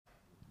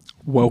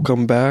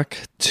Welcome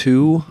back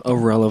to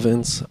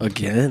Irrelevance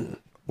again.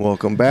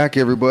 Welcome back,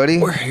 everybody.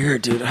 We're here,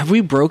 dude. Have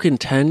we broken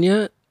 10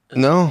 yet?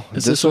 No.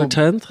 Is this our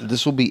 10th?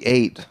 This will be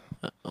 8.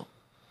 Oh,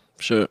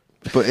 shit.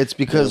 But it's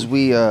because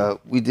we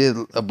did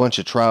a bunch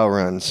of trial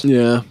runs.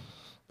 Yeah.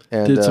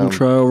 And, did some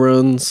trial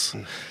runs.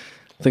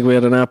 I think we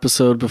had an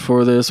episode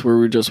before this where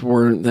we just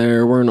weren't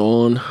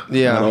on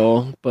at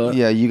all. But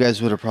yeah, you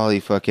guys would have probably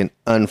fucking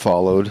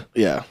unfollowed.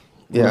 Yeah.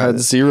 We Yeah. had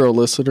 0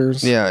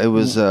 listeners. Yeah, it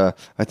was, I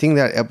think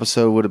that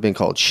episode would have been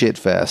called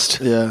Shitfest.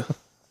 Yeah.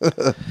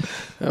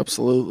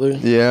 Absolutely.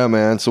 Yeah,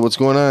 man. So what's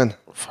going on?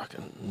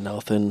 Fucking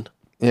nothing.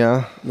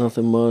 Yeah.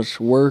 Nothing much.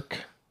 Work.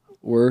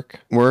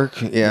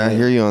 Yeah, I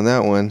hear you on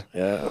that one.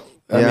 Yeah.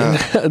 I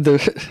mean,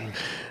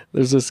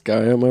 there's this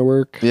guy at my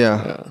work.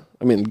 Yeah.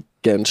 I mean,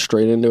 getting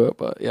straight into it,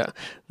 but yeah.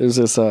 There's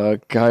this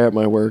guy at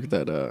my work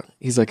that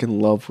he's like in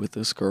love with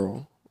this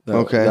girl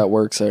that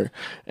works there.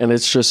 And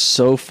it's just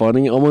so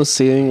funny almost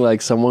seeing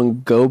like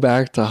someone go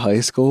back to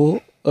high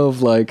school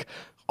of like,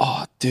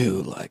 oh,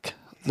 dude, like,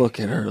 look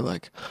at her,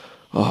 like,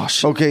 oh,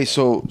 shit. Okay,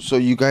 so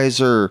you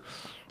guys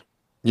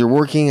you're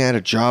working at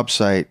a job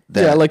site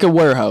that like a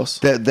warehouse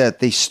that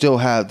they still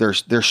have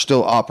they're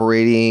still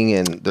operating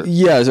and so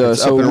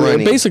up and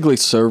running. Basically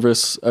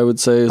service, I would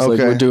say, is like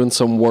we're doing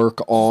some work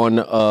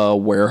on a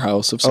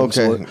warehouse of some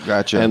sort.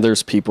 Gotcha. And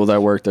there's people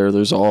that work there.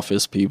 There's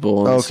office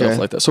people and stuff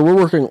like that. So we're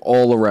working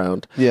all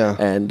around. Yeah.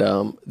 And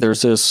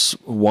there's this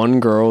one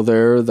girl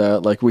there that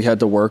like we had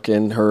to work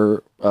in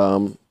her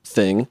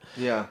thing.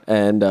 Yeah.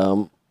 And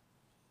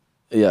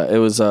it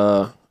was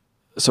so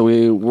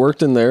we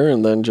worked in there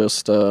and then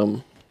just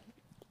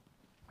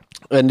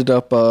ended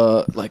up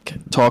like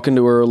talking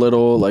to her a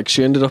little. Like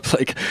she ended up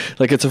like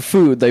it's a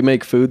food, they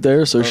make food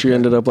there, so she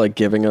ended up like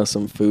giving us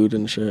some food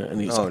and shit.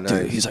 And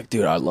he's like,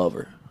 dude, I love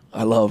her.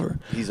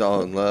 He's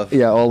all in love.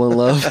 Yeah, all in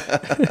love.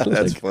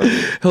 That's funny.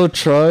 He'll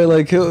try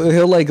like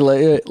he'll like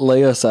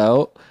lay us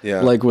out. Yeah.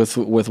 Like with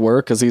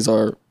work, because he's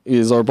our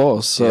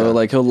boss. So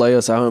like he'll lay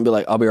us out and be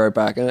like, I'll be right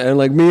back. And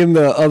like me and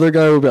the other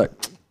guy will be like,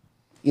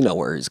 you know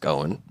where he's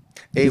going.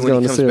 Hey,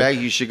 when he comes back,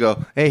 you should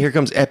go, hey, here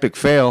comes epic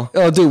fail.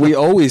 Oh, dude, we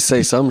always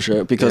say some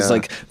shit because,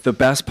 like, the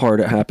best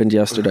part that happened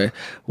yesterday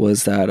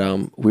was that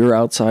we were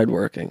outside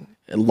working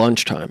at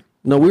lunchtime.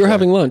 No, we were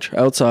having lunch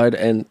outside,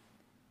 and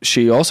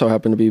she also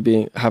happened to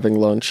be having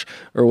lunch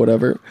or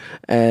whatever.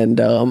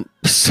 And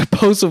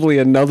supposedly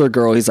another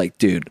girl, he's like,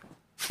 dude,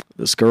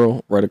 this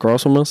girl right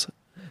across from us,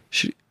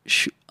 she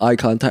eye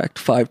contact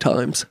 5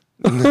 times.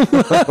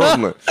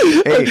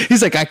 Hey.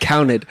 He's like, I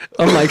counted.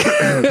 I'm like,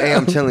 hey,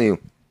 I'm telling you.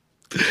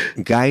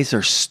 Guys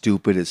are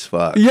stupid as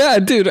fuck. Yeah,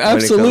 dude,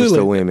 absolutely. When it comes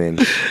to women.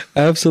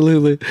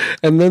 Absolutely.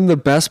 And then the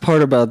best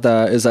part about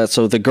that is that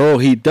so the girl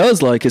he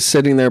does like is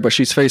sitting there, but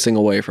she's facing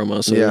away from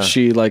us. So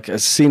she like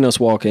has seen us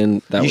walk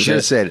in. You should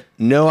have said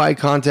no eye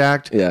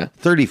contact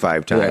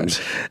 35 times.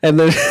 Yeah. And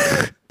then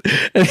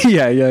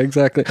yeah,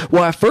 exactly.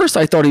 Well, at first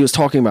I thought he was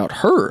talking about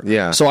her.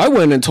 Yeah. So I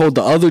went and told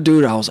the other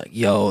dude, I was like,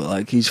 yo,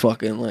 like he's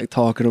fucking like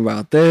talking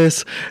about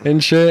this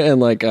and shit.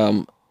 And like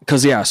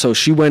because so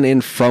she went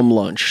in from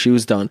lunch. She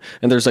was done,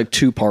 and there's like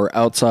 2-part,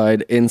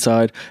 outside,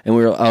 inside. And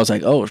I was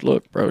like, "Oh,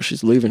 look, bro,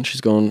 she's leaving.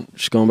 She's going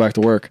back to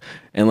work."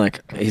 And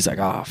like, he's like,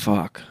 "Oh,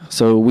 fuck."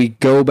 So we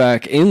go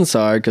back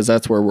inside because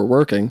that's where we're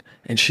working,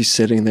 and she's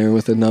sitting there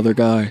with another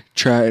guy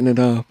chatting it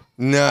up.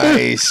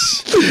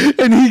 Nice.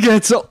 And he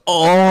gets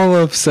all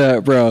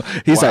upset, bro.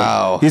 He's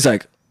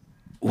like,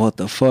 "What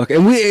the fuck?"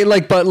 And we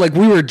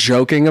we were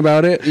joking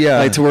about it. Yeah.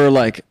 Like we're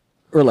like.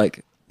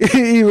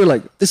 You were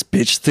like, this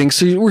bitch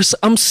thinks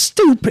I'm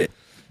stupid.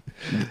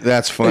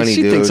 That's funny, like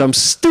she dude. thinks I'm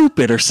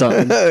stupid or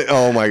something.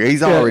 Oh my god,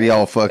 he's already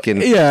all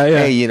fucking. Yeah.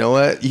 Hey, you know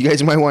what? You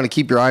guys might want to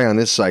keep your eye on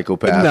this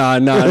psychopath.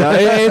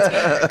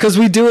 No. Because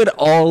we do it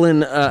all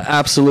in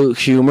absolute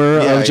humor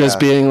of just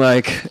being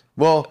like,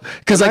 well,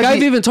 because like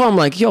I've even told him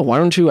like, yo, why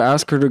don't you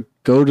ask her to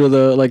go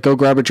to go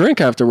grab a drink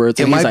afterwards?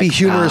 And it might be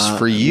humorous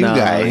for you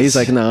guys. He's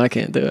like, no, I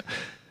can't do it.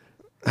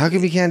 How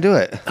come you can't do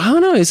it? I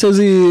don't know. He says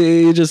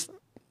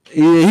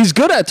he's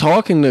good at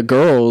talking to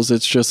girls.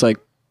 It's just like,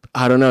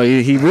 I don't know.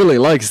 He really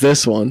likes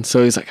this one.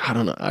 So he's like, I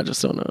don't know. I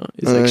just don't know.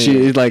 He's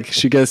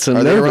she gets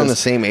nervous. Are they around the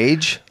same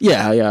age?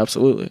 Yeah,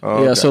 absolutely.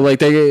 Oh, yeah. Okay.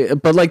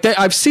 So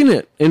I've seen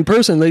it in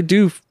person. They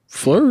do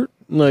flirt.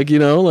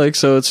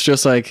 So it's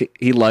just like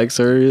he likes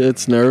her.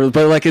 It's nervous,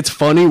 but like it's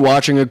funny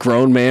watching a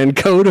grown man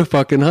go to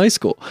fucking high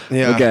school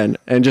again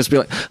and just be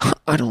like,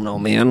 I don't know,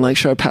 man. Like,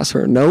 should I pass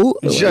her a note?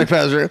 Should I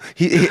pass her?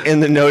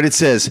 In the note it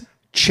says,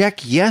 check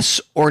yes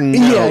or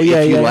no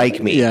if you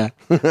like me. Yeah.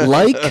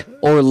 Like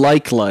or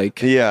like.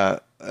 Yeah.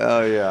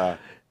 Oh yeah.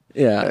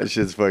 Yeah. That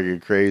shit's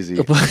fucking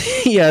crazy.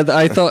 Yeah,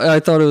 I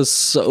thought it was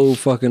so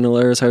fucking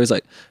hilarious how he's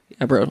like,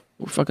 yeah, bro,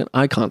 we're fucking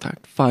eye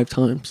contact 5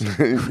 times.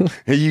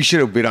 You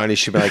should have been on. You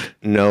should be like,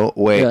 no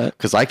way,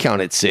 because I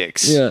counted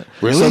 6. Yeah.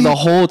 Really? So the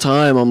whole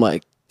time I'm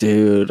like,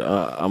 dude,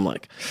 I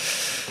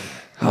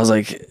was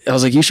like,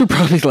 you should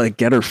probably like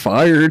get her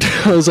fired.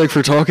 I was like,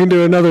 for talking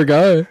to another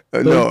guy.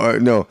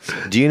 No.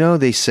 Do you know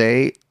they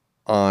say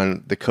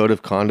on the code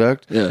of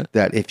conduct Yeah.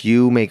 that if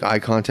you make eye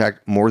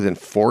contact more than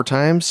 4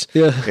 times,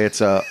 Yeah.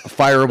 it's a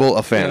fireable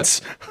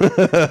offense.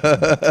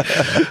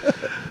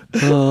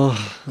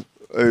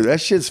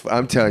 That shit's,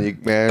 I'm telling you,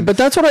 man. But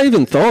that's what I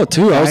even thought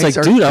too. I was like, Guys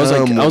are dude, I dumb was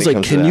when it like,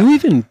 comes to can that. you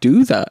even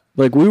do that?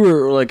 Like we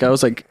were like, I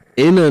was like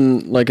in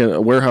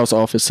a warehouse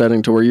office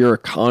setting to where you're a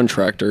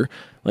contractor.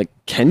 Like,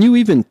 can you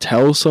even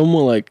tell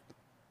someone like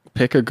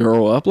pick a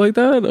girl up like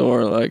that?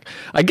 Or like,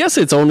 I guess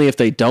it's only if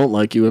they don't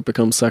like you, it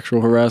becomes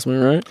sexual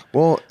harassment, right?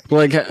 Well,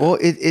 Like,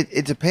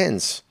 it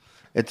depends.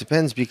 It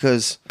depends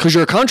because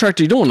you're a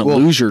contractor, you don't want to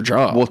lose your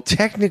job. well,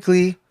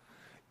 technically,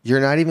 you're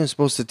not even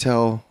supposed to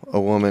tell a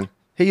woman,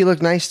 "Hey, you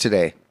look nice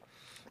today."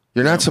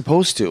 You're not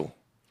supposed to.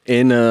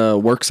 In a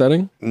work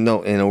setting?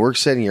 No, in a work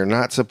setting, you're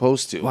not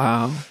supposed to.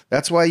 Wow.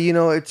 That's why,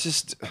 it's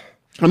just,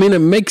 I mean, it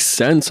makes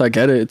sense. I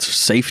get it. It's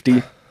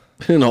safety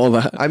and all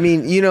that. I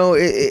mean,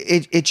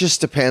 it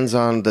just depends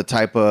on the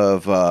type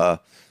of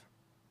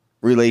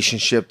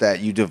relationship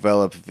that you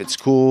develop. If it's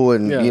cool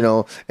and,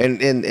 Yeah.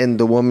 and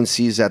the woman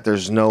sees that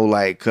there's no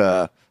like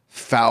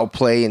foul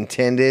play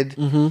intended,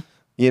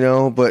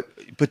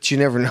 but you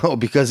never know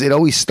because it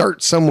always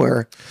starts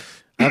somewhere.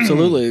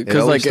 Absolutely,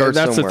 because like starts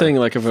that's somewhere. the thing.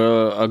 Like if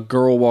a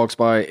girl walks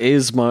by,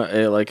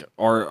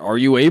 are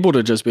you able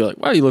to just be like,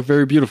 wow, you look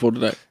very beautiful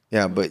today?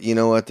 Yeah, but you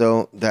know what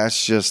though?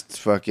 That's just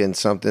fucking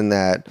something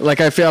that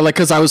Like I feel like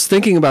because I was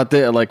thinking about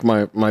that, like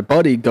my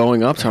buddy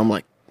going up to him,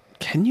 like,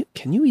 can you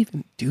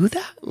even do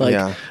that? Like,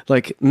 Yeah.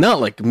 like not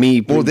like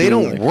me. well, they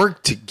being don't like,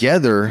 work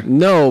together.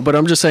 No, but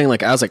I'm just saying,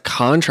 like, as a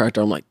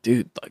contractor, I'm like,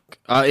 dude,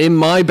 like, in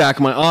my back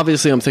of my,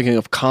 obviously, I'm thinking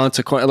of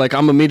consequence. Like,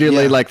 I'm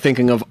immediately, Yeah. like,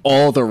 thinking of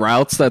all the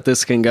routes that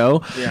this can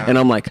go. Yeah. And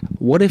I'm like,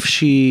 what if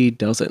she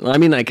doesn't? I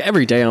mean, like,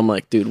 every day I'm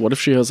like, dude, what if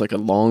she has, like, a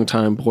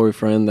longtime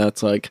boyfriend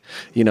that's, like,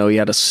 he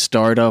had a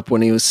startup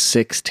when he was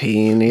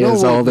 16. He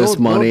has all this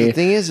money. The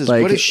thing is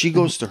like, what if she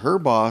goes to her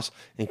boss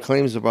and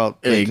claims about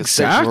like, Exactly,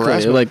 sexual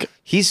harassment? like-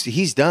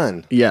 he's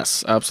done. yes,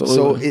 So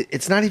absolutely.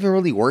 it's not even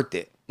really worth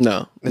it.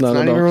 No, It's not not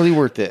at even all. really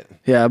worth it.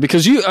 Yeah,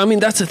 because I mean,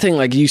 that's the thing.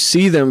 Like, you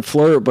see them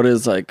flirt, but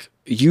it's like,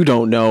 you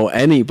don't know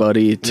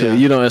anybody to,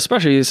 Yeah.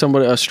 especially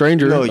a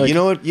stranger. No, like, you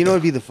know what? You know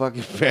what'd be the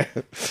fucking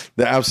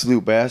the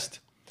absolute best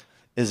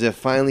is if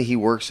finally he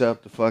works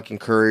up the fucking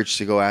courage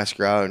to go ask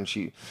her out, and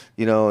she,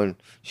 and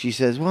she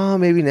says, well,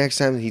 maybe next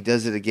time he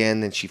does it again,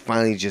 then she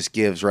finally just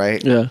gives,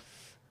 right? Yeah.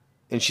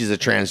 And she's a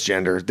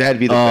transgender. That'd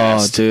be the Oh,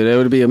 best. dude, it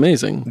would be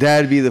amazing.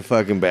 That'd be the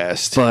fucking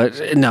best.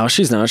 But no,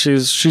 she's not.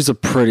 She's a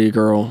pretty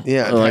girl.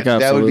 Yeah, like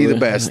that would be the absolutely.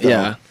 best. Though.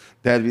 Yeah.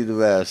 That'd be the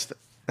best.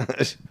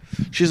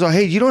 She's like,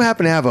 hey, you don't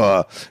happen to have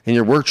in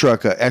your work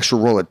truck an extra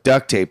roll of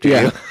duct tape, do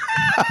Yeah.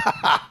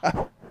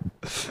 you?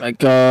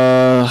 Like,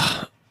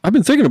 I've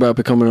been thinking about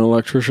becoming an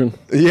electrician.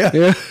 Yeah.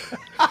 Yeah.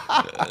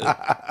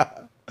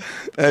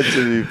 That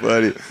should be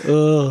funny.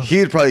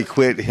 He'd probably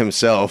quit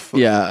himself.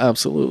 Yeah,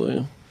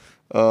 absolutely.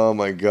 Oh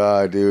my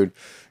god, dude.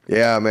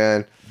 Yeah,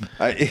 man.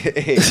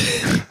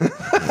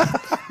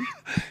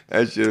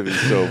 That should be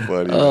so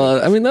funny.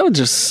 man. I mean, that would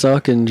just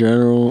suck in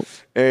general.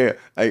 Hey,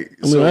 I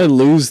mean, I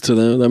lose to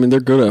them. I mean, they're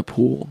good at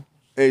pool.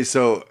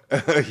 so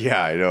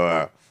yeah, I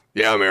know.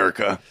 Yeah,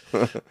 America.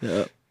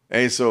 Yeah.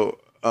 Hey, so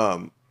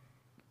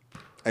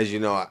as you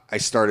know, I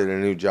started a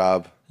new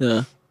job.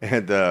 Yeah.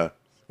 And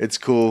it's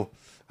cool.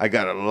 I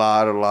got a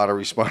lot of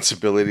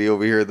responsibility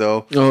over here,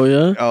 though. Oh,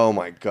 yeah? Oh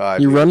my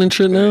god, You dude. running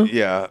shit now?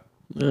 Yeah,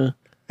 Yeah.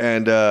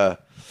 and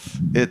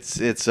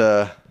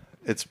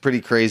it's pretty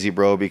crazy,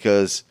 bro.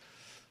 Because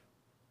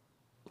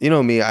you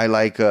know me, I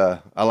like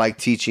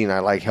teaching. I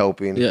like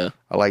helping. Yeah.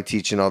 I like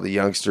teaching all the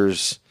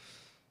youngsters.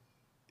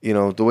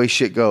 The way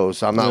shit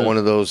goes. I'm not Yeah. one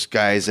of those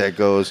guys that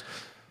goes,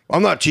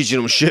 I'm not teaching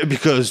them shit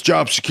because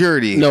job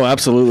security. No,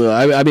 absolutely.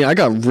 I mean, I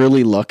got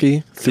really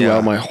lucky throughout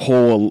Yeah. my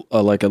whole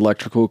like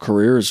electrical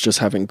career is just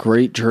having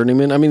great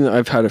journeymen. I mean,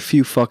 I've had a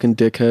few fucking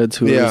dickheads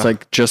who Yeah. is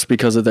like just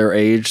because of their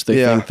age,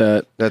 they Yeah. think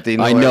that they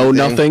know I know everything.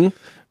 nothing,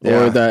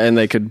 Yeah. or that, and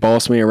they could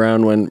boss me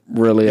around when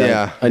really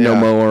I know Yeah.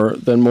 more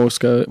than most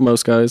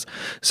guys.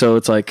 So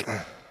it's like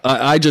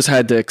I just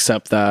had to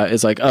accept that.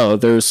 It's like, oh,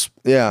 there's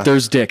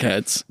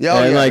dickheads. Yeah,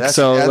 and like that's,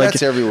 so, like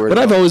that's everywhere. But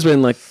though. I've always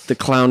been like the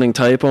clowning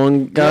type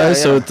on guys,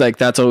 Yeah, so yeah. it's like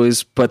that's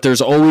always. But there's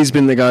always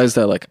been the guys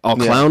that like I'll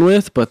clown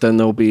with, but then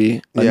there'll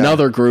be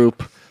another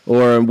group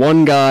or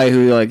one guy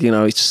who like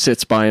he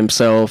sits by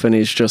himself and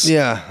he's just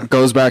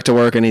goes back to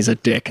work and he's a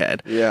dickhead.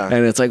 Yeah.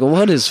 And it's like,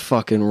 what is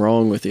fucking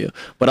wrong with you?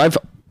 But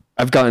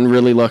I've gotten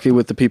really lucky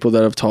with the people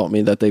that have taught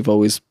me that I've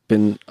always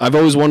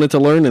wanted to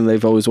learn and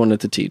they've always wanted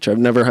to teach. I've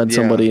never had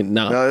somebody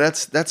No,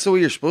 that's the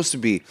way you're supposed to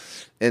be.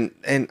 And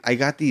I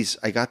got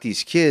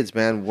these kids,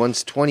 man.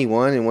 One's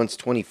 21 and one's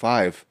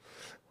 25,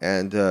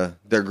 and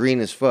they're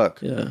green as fuck.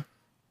 Yeah.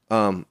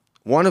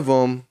 One of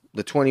them,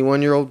 the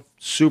 21-year-old,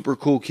 super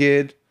cool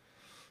kid.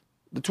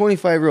 The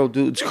 25-year-old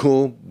dude's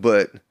cool,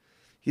 but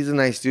he's a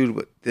nice dude.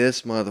 But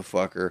this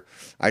motherfucker,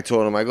 I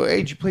told him, I go, hey,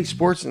 did you play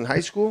sports in high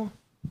school?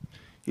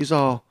 He's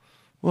all,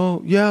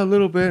 well, yeah, a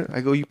little bit.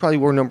 I go, you probably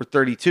wore number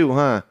 32,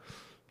 huh?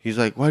 He's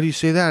like, why do you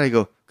say that? I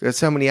go, that's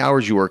how many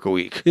hours you work a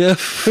week. Yeah.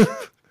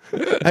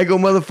 I go,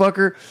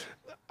 motherfucker,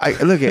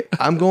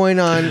 I'm going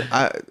on.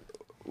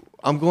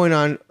 I'm going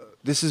on.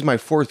 This is my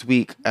 4th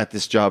week at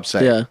this job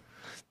site. Yeah.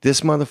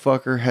 This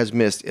motherfucker has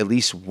missed at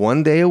least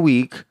 1 day a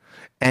week,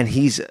 and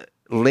he's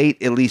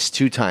late at least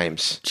 2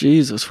 times.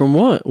 Jesus, from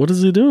what? What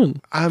is he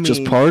doing? I mean,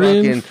 just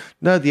partying?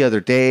 No, the other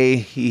day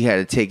he had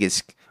to take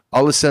his.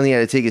 All of a sudden, he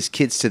had to take his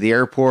kids to the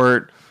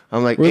airport.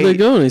 I'm like, where they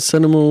going? He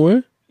sent them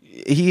away.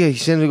 He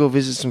sent him to go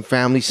visit some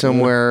family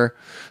somewhere.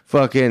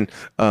 Fucking,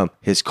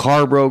 his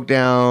car broke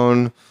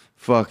down.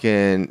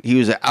 Fucking, he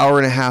was an hour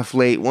and a half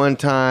late one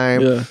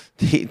time.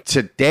 Yeah.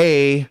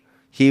 Today.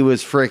 He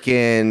was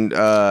freaking...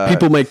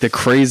 People make the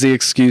crazy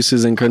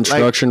excuses in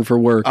construction for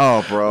work.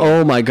 Oh, bro.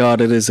 Oh, my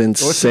God. It is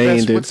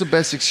insane, dude. What's the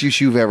best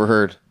excuse you've ever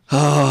heard?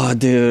 Oh,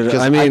 dude.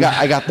 I mean...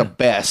 I got the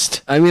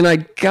best. I mean, I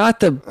got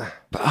the...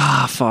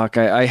 fuck.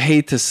 I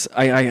hate this.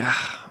 I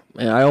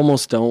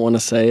almost don't want to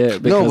say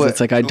it because it's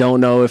like I don't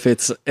know if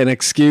it's an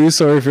excuse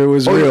or if it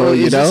was real,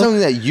 you know? Is it something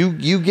that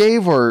you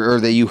gave or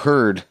that you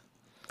heard?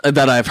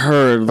 That I've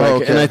heard.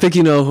 Like, and I think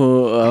you know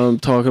who I'm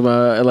talking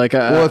about. Like,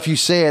 well, if you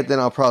say it, then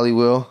I'll probably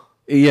will.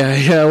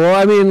 Yeah. Well,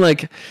 I mean,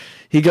 like,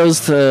 he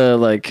goes to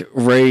like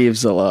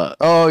raves a lot.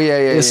 Oh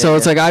yeah. So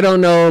it's like I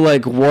don't know,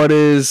 like,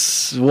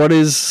 what's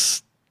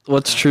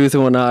truth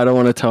and what not. I don't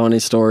want to tell any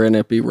story and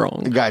it be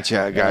wrong.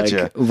 Gotcha.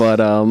 Like,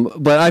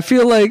 but I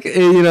feel like,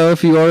 you know,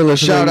 if you are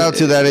listening, shout out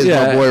to that is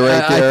my boy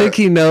right there. I think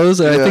he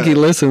knows. I think he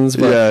listens.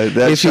 But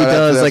if he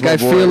does, like, I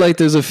feel like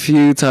there's a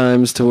few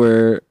times to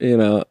where, you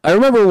know, I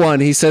remember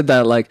one. He said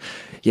that, like,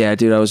 yeah,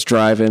 dude, I was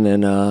driving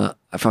and I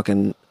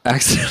fucking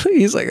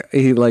accidentally.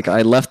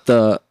 I left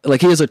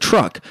he has a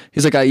truck.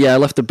 He's like, I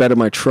left the bed of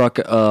my truck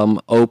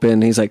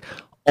open. He's like,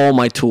 all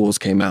my tools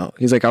came out.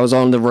 He's like, I was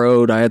on the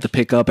road. I had to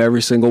pick up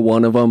every single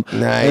one of them.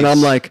 Nice. And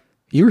I'm like,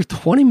 you were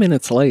 20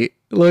 minutes late.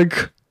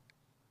 Like,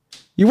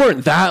 you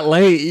weren't that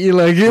late. You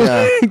like,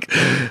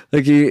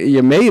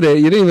 you made it.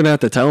 You didn't even have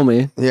to tell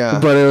me. Yeah.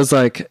 But it was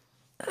like,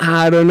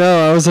 I don't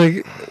know. I was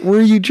like,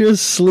 were you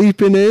just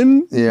sleeping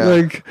in? Yeah.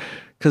 Like,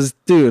 because,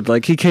 dude,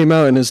 like, he came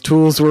out and his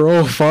tools were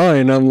all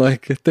fine. I'm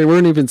like, they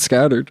weren't even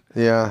scattered.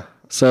 Yeah.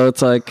 So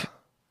it's like,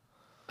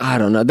 I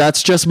don't know.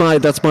 That's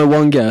my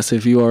one guess.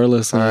 If you are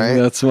listening, all right.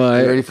 That's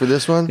my. You ready for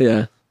this one?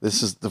 Yeah.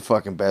 This is the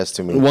fucking best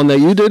to me. One that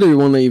you did or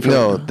one that you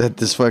No, that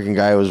this fucking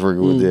guy I was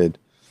working with did.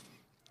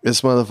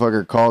 This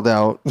motherfucker called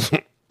out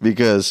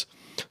because,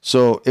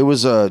 so it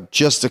was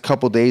just a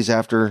couple days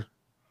after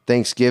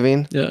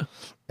Thanksgiving. Yeah.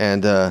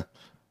 And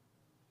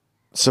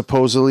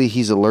supposedly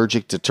he's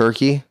allergic to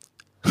turkey.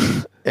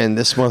 And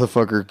this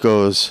motherfucker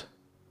goes,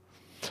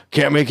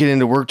 can't make it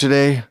into work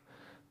today.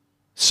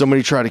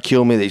 Somebody tried to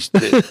kill me. They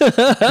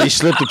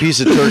slipped a piece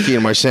of turkey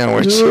in my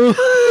sandwich.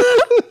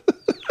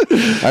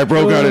 I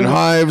broke out in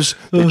hives.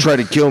 They tried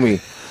to kill me.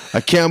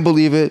 I can't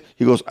believe it.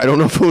 He goes, I don't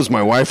know if it was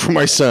my wife or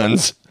my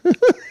sons.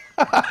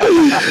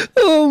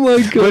 Oh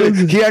my God.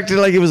 But he acted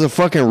like it was a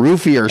fucking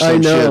roofie or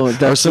some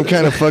shit. Or some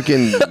kind of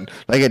fucking,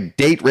 like a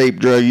date rape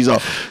drug. He's all,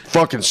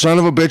 fucking son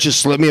of a bitch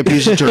just slipped me a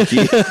piece of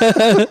turkey.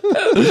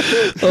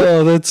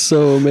 Oh, that's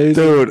so amazing.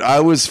 Dude,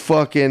 I was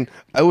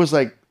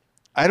like,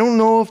 I don't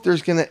know if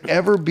there's going to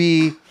ever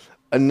be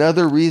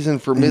another reason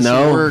for missing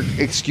work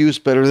excuse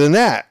better than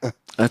that.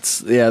 That's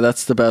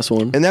the best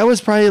one. And that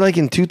was probably like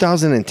in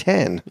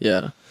 2010.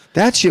 Yeah.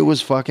 That shit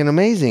was fucking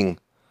amazing.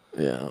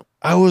 Yeah.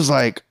 I was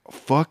like,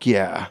 fuck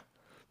yeah.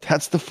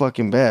 That's the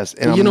fucking best.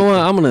 And you know what?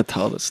 I'm going to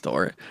tell the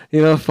story.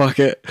 You know, fuck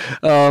it.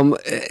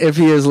 If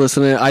he is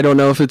listening, I don't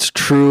know if it's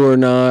true or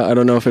not. I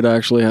don't know if it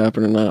actually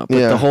happened or not.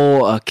 But the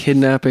whole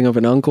kidnapping of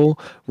an uncle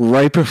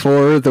right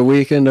before the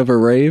weekend of a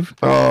rave.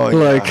 Oh,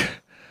 yeah.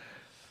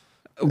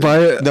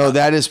 No,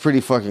 that is pretty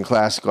fucking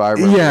classical. I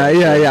remember.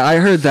 Yeah. I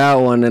heard that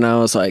one and I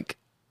was like,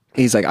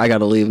 he's like, I got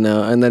to leave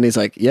now. And then he's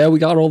like, yeah, we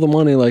got all the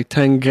money, like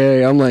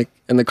 $10K. I'm like,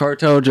 and the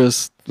cartel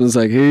just was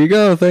like, here you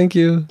go. Thank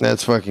you.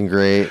 That's fucking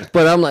great.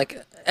 But I'm like,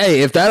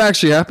 hey, if that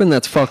actually happened,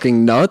 that's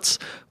fucking nuts.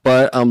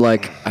 But I'm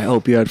like, I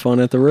hope you had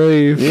fun at the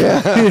rave. Yeah.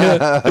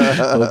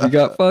 Hope you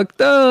got fucked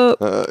up.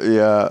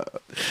 Yeah.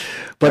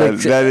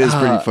 But that is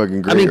pretty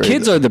fucking great. I mean,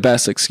 kids are the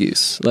best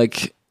excuse.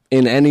 Like,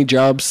 in any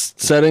job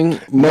setting,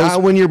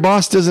 not when your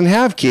boss doesn't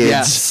have kids.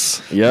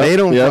 Yes. They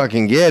don't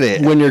fucking get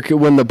it.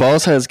 When the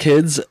boss has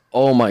kids,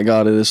 oh my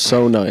God, it is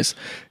so nice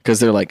because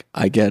they're like,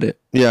 I get it.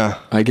 Yeah,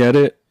 I get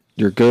it.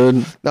 You're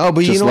good. No,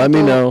 but just you know let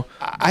me know.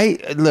 I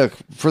look,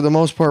 for the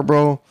most part,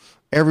 bro.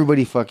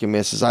 Everybody fucking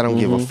misses. I don't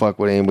give a fuck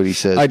what anybody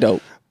says. I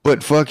don't.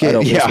 But fuck it. I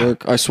don't miss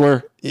work. I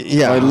swear.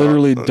 Yeah, I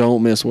literally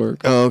don't miss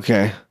work. Oh,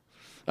 okay.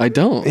 I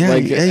don't. Yeah,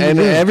 and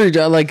every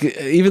job, like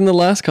even the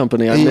last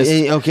company, I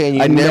missed. Okay, and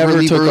you never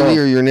leave early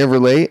or you're never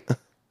late.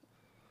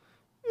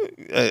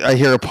 I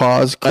hear a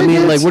pause. I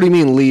mean, like, what do you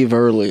mean leave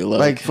early?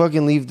 Like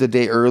fucking leave the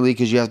day early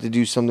because you have to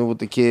do something with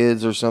the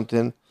kids or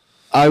something.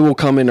 I will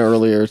come in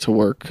earlier to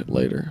work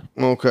later.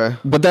 Okay.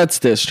 But that's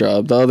this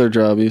job. The other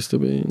job used to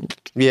be.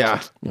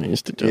 Yeah. I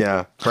used to do.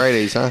 Yeah.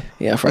 Fridays, huh?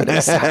 Yeah,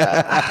 Fridays.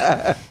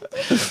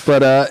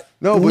 But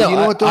no, but you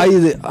know what though?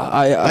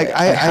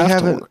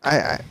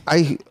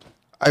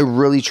 I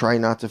really try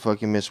not to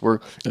fucking miss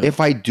work. Yeah. If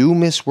I do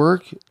miss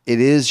work, it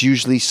is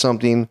usually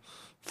something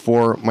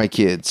for my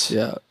kids.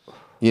 Yeah.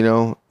 You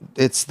know,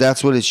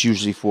 that's what it's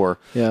usually for.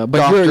 Yeah,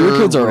 but your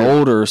kids are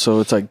older,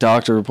 so it's like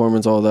doctor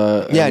appointments, all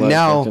that. Yeah,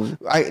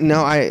 like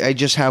now I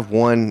just have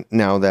one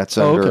now that's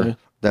under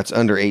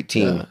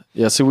 18.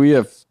 Yeah, so we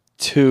have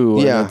two.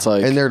 Yeah, and it's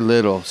like, and they're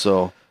little,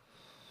 so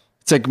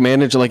it's like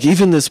manage, like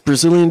even this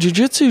Brazilian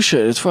jiu-jitsu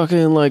shit. It's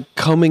fucking like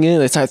coming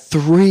in. It's at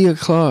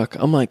 3:00.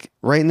 I'm like,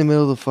 right in the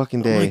middle of the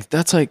fucking day. Like,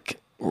 that's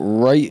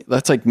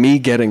like me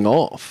getting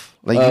off.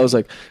 Like I was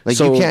like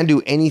so, you can't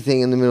do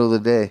anything in the middle of the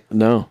day.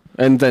 No.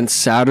 And then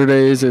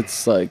Saturdays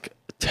it's like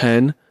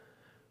 10.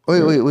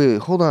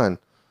 Wait, hold on.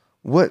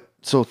 What?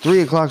 So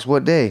 3:00's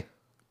what day?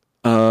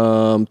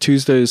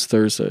 Tuesdays,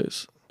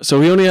 Thursdays.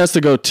 So he only has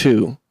to go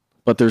 2,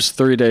 but there's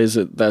 3 days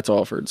that's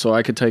offered. So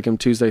I could take him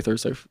Tuesday,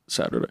 Thursday,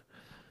 Saturday.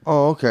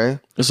 Oh, okay.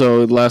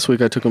 So last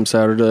week I took him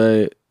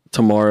Saturday.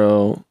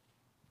 Tomorrow,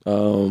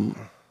 my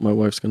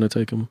wife's gonna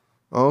take him.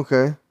 Oh,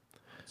 okay.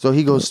 So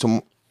he goes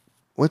to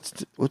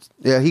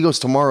he goes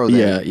tomorrow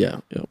then. Yeah.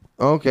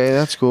 Okay,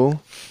 that's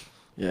cool.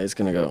 Yeah, he's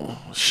gonna go.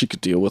 She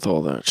could deal with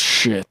all that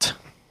shit.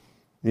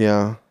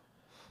 Yeah.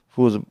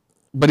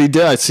 But he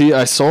did. I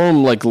saw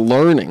him like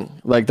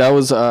learning. Like that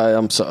was.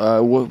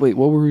 Wait,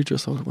 what were we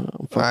just talking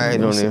about? I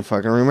don't even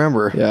fucking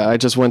remember. Yeah, I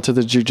just went to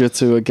the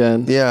jiu-jitsu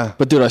again. Yeah.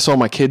 But dude, I saw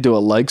my kid do a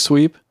leg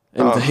sweep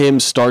and him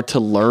start to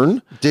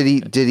learn. Did he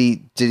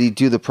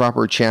do the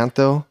proper chant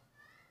though?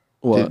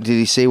 What? Did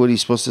he say what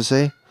he's supposed to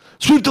say?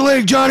 Sweep the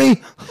leg, Johnny.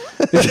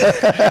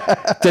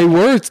 They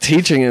were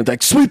teaching it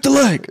like sweep the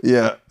leg.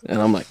 Yeah.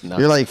 And I'm like, no.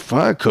 You're like,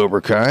 fuck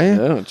Cobra Kai.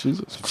 Oh,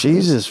 Jesus Christ.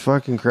 Jesus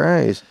fucking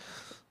Christ.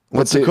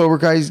 What's the Cobra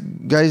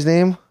guy's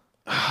name?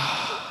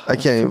 I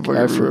can't even fucking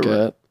remember.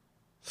 Forget.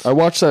 I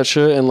watched that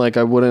shit and like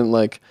I wouldn't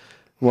like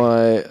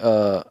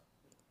my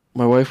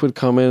wife would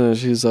come in and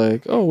she's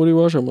like, "Oh, what are you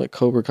watching?" I'm like,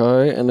 "Cobra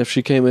Kai." And if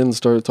she came in and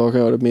started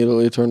talking, I would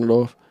immediately turn it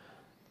off.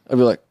 I'd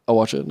be like, "I'll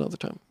watch it another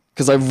time."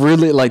 Because I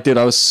really dude,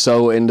 I was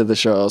so into the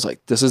show. I was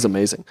like, this is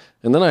amazing.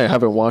 And then I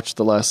haven't watched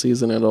the last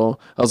season at all.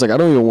 I was like, I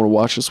don't even want to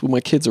watch this with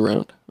my kids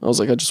around. I was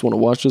like, I just want to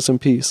watch this in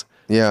peace.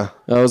 Yeah.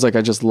 I was like,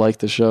 I just like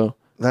the show.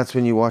 That's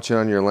when you watch it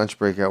on your lunch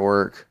break at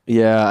work.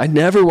 Yeah, I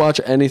never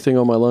watch anything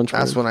on my lunch break.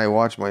 That's when I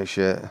watch my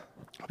shit.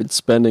 I've been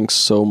spending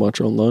so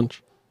much on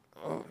lunch.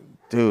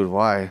 Dude,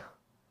 why?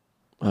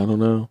 I don't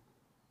know.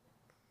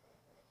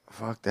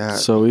 Fuck that.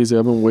 So easy.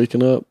 I've been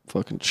waking up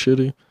fucking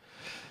shitty.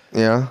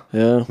 Yeah?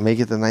 Yeah.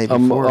 Make it the night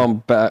before. I'm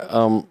back.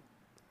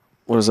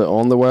 What is it?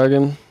 On the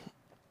wagon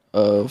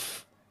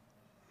of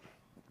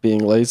being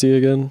lazy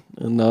again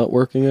and not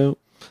working out.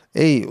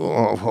 Hey,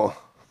 Yeah.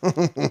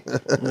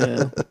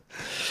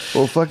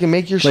 Well, fucking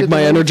make your shit. Like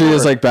my energy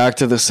is like back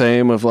to the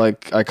same of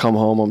like I come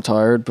home, I'm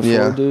tired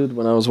before, dude.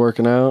 When I was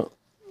working out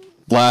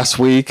last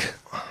week,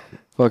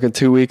 fucking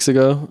 2 weeks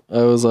ago,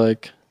 I was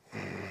like,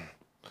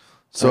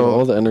 so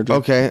all the energy.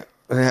 Okay.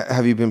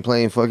 Have you been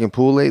playing fucking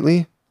pool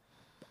lately?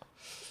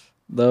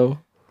 Though.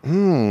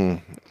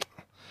 Kind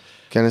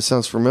of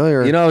sounds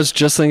familiar. You know, I was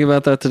just thinking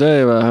about that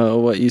today about how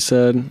what you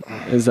said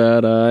is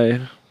that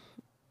I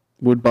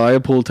would buy a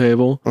pool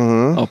table.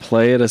 I'll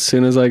play it as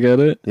soon as I get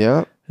it.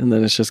 Yeah. And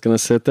then it's just going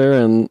to sit there.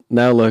 And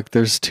now look,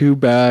 there's 2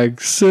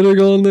 bags sitting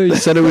on there. You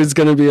said it was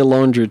going to be a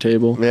laundry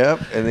table.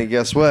 Yep. And then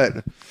guess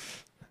what?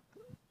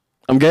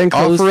 I'm getting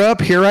close. Offer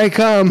up. Here I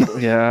come.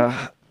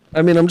 Yeah.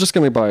 I mean, I'm just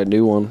going to buy a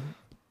new one.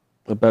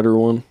 A better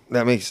one.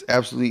 That makes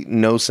absolutely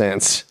no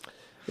sense.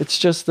 It's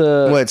just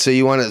what? So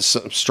you want a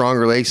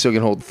stronger leg so it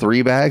can hold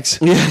 3 bags?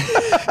 Yeah.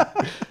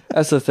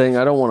 That's the thing.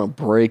 I don't want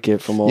to break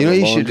it from all. You know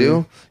the what you laundry. should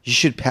do? You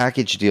should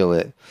package deal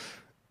it.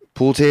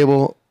 Pool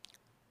table,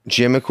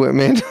 gym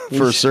equipment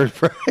for a certain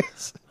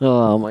price.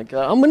 Oh my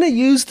god! I'm gonna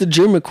use the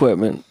gym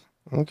equipment.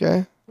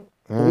 Okay.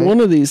 All right.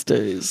 One of these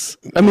days.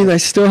 I mean, I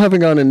still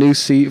haven't got a new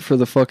seat for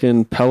the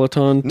fucking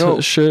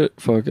Peloton shit.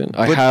 Fucking,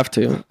 I have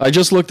to. I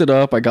just looked it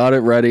up. I got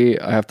it ready.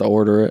 I have to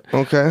order it.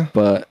 Okay.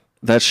 But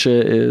that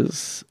shit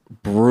is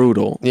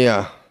brutal.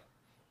 Yeah.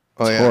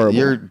 Oh it's yeah.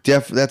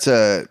 horrible. That's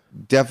a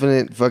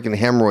definite fucking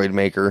hemorrhoid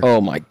maker.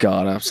 Oh my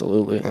god,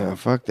 absolutely. Yeah,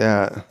 fuck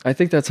that. I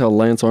think that's how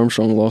Lance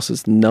Armstrong lost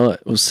his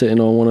nut. Was sitting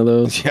on one of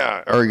those.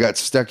 Yeah, or he got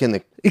stuck in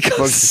the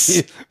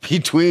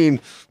between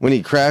when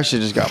he crashed. It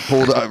just got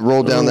pulled up,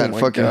 rolled down that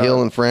fucking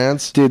hill in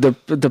France. Dude,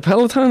 the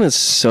Peloton is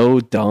so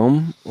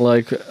dumb.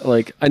 Like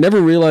I never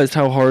realized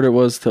how hard it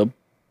was to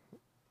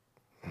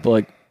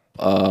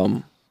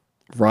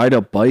ride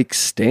a bike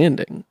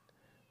standing.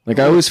 Like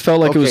I always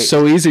felt like it was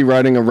so easy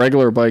riding a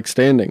regular bike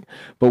standing,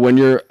 but when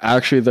you're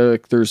actually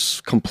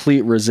there's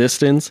complete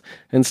resistance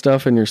and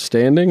stuff, and you're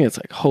standing, it's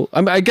like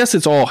I mean, I guess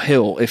it's all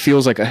hill. It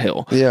feels like a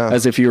hill,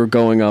 as if you were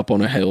going up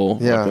on a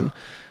hill.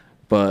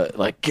 But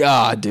like,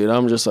 God, dude,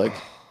 I'm just like,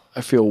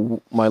 I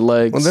feel my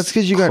legs. Well, that's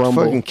because you got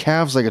fucking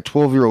calves like a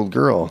 12-year-old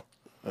girl.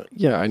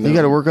 Yeah, I know. You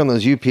got to work on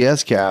those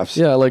UPS calves.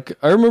 Yeah, like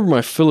I remember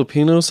my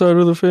Filipino side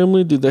of the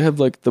family, dude. They have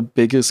like the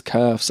biggest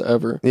calves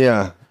ever.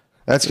 Yeah.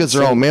 That's because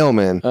they're all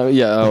mailmen.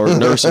 Yeah, or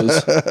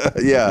nurses.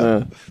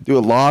 Yeah. Do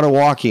a lot of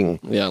walking.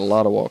 Yeah, a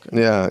lot of walking.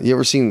 Yeah. You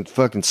ever seen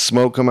fucking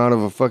smoke come out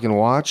of a fucking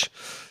watch?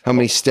 How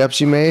many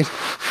steps you made?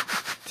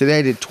 Today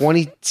I did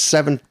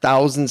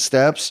 27,000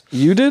 steps.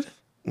 You did?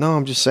 No,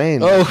 I'm just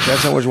saying. Oh.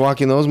 That's how much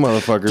walking those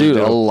motherfuckers Dude,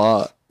 do. a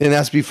lot. And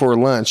that's before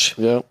lunch.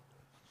 Yeah.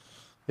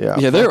 Yeah.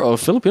 Yeah,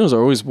 Filipinos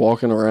are always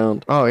walking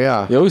around. Oh,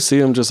 yeah. You always see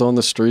them just on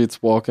the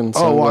streets walking.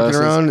 Walking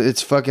around.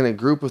 It's fucking a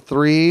group of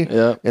 3.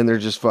 Yeah. And they're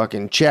just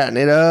fucking chatting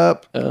it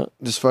up. Yeah.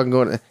 Just fucking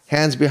going,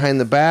 hands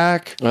behind the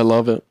back. I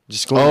love it.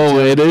 Just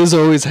going it is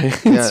always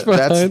hands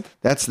behind.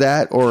 That's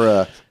that.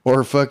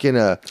 Or fucking.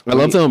 I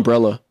love the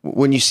umbrella.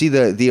 When you see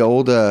the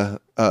old,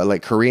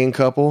 like Korean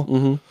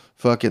couple,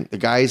 fucking, the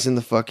guy's in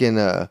the fucking,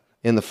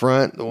 in the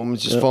front, the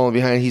woman's just falling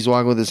behind. He's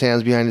walking with his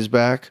hands behind his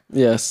back.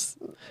 Yes.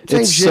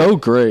 Same it's shit. So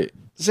great.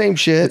 Same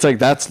shit. It's like,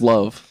 that's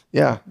love.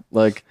 Yeah.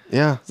 Like,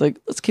 yeah. It's like,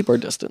 let's keep our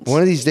distance.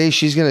 One of these days,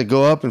 she's going to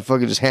go up and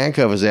fucking just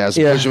handcuff his ass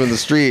and Yeah. push him in the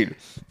street.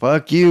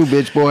 Fuck you,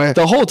 bitch boy.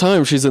 The whole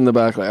time she's in the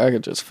back, like, I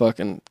could just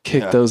fucking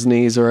kick those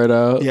knees right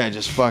out. Yeah,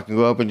 just fucking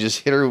go up and just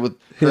hit her with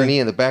her knee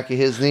in the back of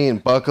his knee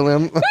and buckle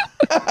him.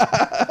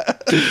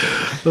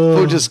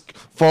 Who just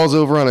falls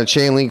over on a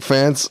chain link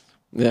fence.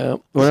 Yeah.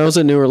 When I was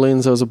in New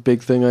Orleans, that was a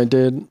big thing I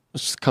did.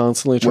 Just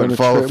constantly trying to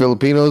follow trip.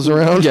 Filipinos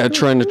around? Yeah,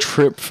 trying to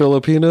trip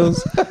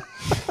Filipinos.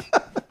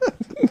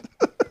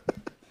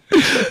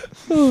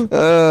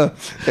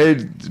 Hey,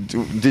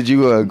 did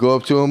you go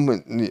up to him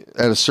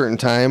at a certain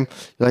time?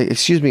 You're like,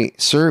 excuse me,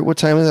 sir, what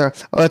time is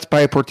it? Oh, that's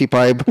Pai Porti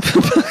Pipe.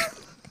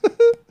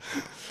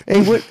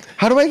 Hey, what?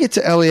 How do I get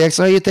to LAX?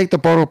 Oh, you take the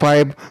Porto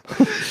Pipe.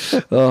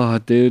 Oh,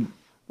 dude.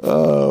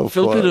 Oh,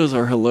 Filipinos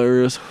are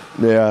hilarious.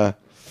 Yeah.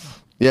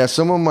 Yeah,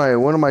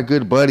 one of my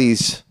good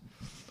buddies,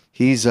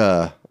 he's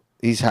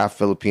half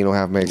Filipino,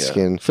 half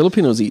Mexican.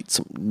 Filipinos eat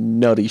some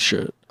nutty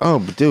shit. Oh,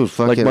 but dude,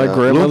 fucking my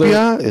grandmother-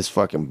 lumpia is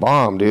fucking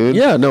bomb, dude.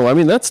 Yeah, no, I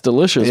mean that's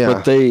delicious, Yeah.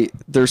 but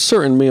there's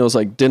certain meals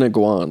like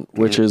dinuguan,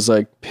 which is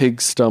like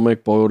pig's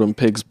stomach boiled in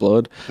pig's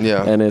blood.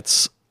 Yeah. And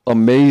it's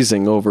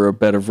amazing over a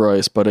bed of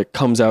rice, but it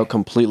comes out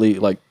completely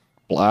like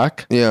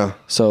black. Yeah.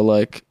 So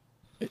like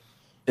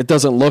it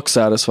doesn't look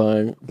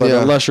satisfying, but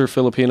Yeah. unless you're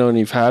Filipino and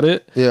you've had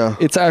it, Yeah.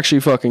 it's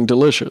actually fucking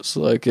delicious.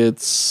 Like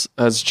it's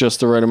has just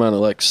the right amount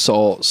of like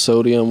salt,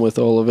 sodium with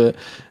all of it,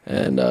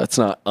 and it's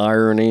not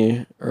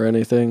irony or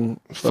anything.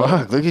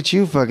 Fuck, look at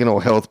you, fucking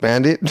old health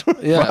bandit.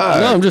 Yeah,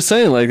 no, I'm just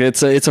saying, like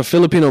it's a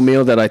Filipino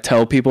meal that I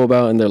tell people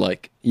about, and they're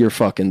like, "You're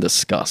fucking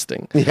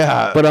disgusting."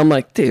 Yeah. But I'm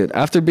like, dude,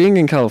 after being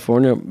in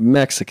California,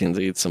 Mexicans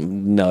eat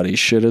some nutty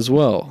shit as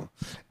well.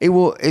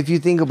 Well, if you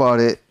think about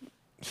it,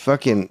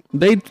 fucking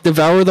They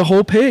devour the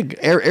whole pig.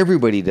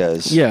 everybody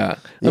does. Yeah,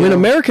 I mean, know?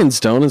 Americans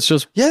don't. It's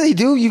just Yeah, they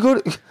do. You go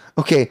to,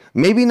 okay,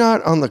 maybe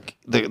not on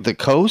the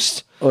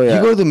coast. Oh, yeah.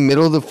 You go to the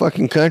middle of the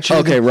fucking country.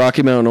 okay.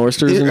 Rocky Mountain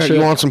oysters and shit.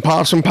 You want some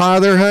possum pie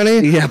there, honey?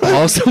 Yeah,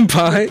 possum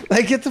pie.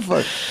 Like, get the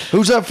fuck.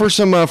 Who's up for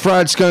some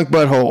fried skunk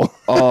butthole?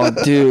 Oh,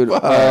 dude,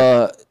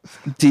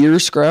 deer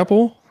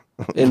scrapple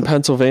in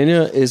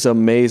Pennsylvania is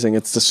amazing.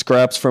 It's the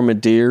scraps from a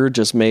deer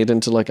just made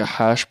into like a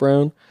hash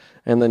brown,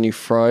 and then you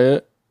fry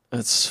it.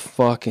 It's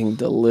fucking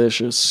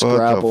delicious.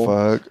 Scrapple.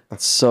 What the fuck?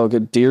 It's so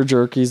good. Deer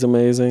jerky's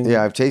amazing.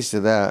 Yeah, I've tasted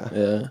that.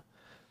 Yeah.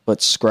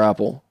 But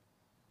scrapple.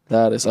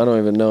 That is, I don't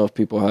even know if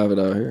people have it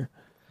out here.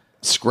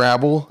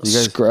 Scrabble?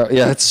 You guys,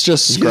 yeah, it's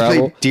just you guys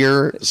Scrabble. play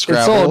deer It's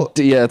Scrabble? all,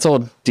 it's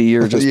all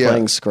deer just Yeah.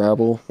 playing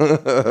Scrabble.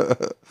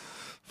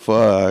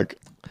 Fuck.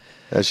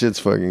 That shit's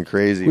fucking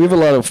crazy. We have a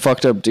lot of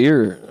fucked up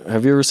deer.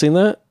 Have you ever seen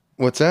that?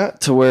 What's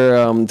that? To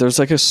where there's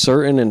like a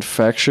certain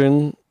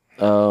infection,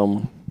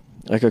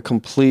 like a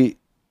complete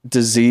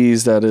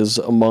disease that is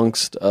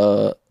amongst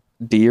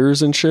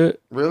deers and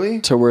shit,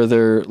 Really? to where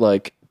they're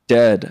like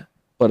dead,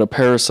 but a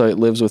parasite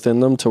lives within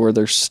them to where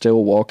they're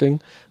still walking.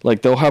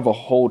 Like they'll have a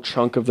whole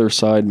chunk of their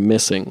side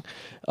missing,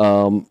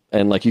 and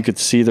like you could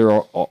see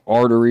their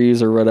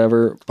arteries or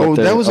whatever. But Oh,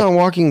 that was on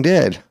Walking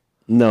Dead.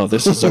 no,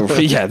 this is a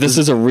this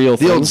is a real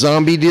The thing. old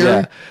zombie deer?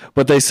 Yeah,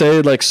 but they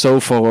say like so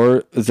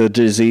far the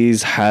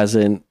disease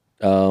hasn't.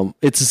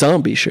 It's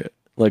zombie shit.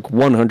 Like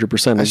 100%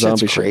 is That zombie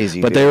shit's crazy,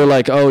 shit. But dude. they were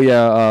like, oh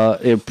yeah,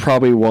 it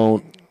probably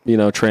won't,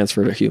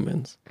 transfer to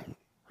humans.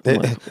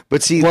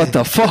 But see, What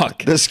the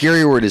fuck? the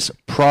scary word is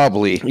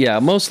probably. Yeah,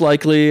 most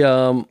likely.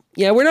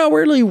 Yeah, we're not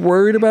really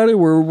worried about it.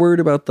 We're worried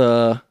about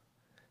the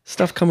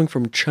stuff coming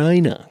from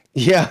China.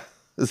 Yeah.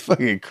 It's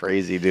fucking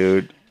crazy,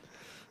 dude.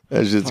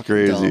 That shit's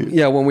crazy.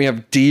 Yeah, when we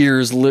have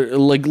deers,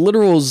 like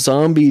literal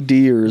zombie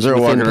deers They're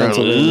within walking around.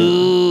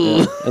 Pennsylvania.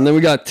 Yeah. And then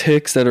we got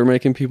ticks that are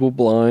making people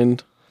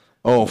blind.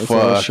 Oh, That's a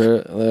lot of fuck.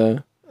 shit. Yeah.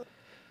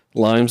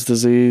 Lyme's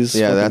disease.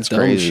 Yeah, fucking that's dumb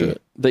crazy.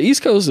 shit. The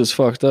East Coast is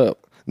fucked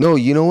up. No,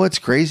 you know what's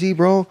crazy,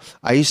 bro?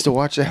 I used to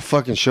watch that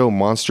fucking show,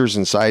 Monsters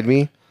Inside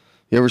Me.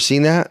 You ever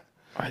seen that?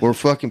 Where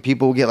fucking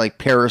people get like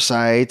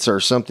parasites or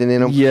something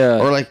in them. Yeah.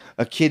 Or like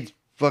kids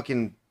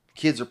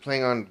are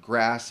playing on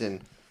grass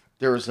and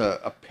there was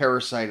a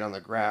parasite on the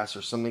grass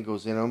or something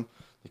goes in them.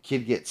 The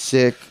kid gets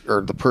sick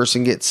or the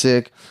person gets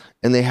sick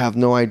and they have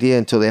no idea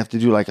until they have to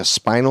do like a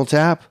spinal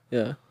tap.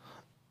 Yeah.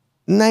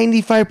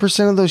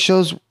 95% of those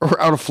shows are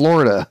out of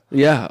Florida.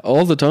 Yeah,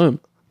 all the time.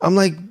 I'm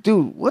like,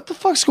 dude, what the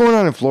fuck's going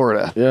on in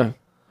Florida? Yeah.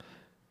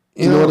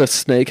 Do you know what a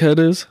snakehead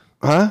is?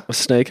 Huh? A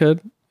snakehead?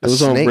 It A was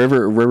snake?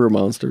 on River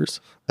Monsters.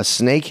 A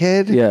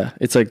snakehead? Yeah,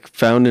 it's like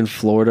found in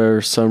Florida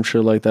or some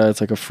shit like that. It's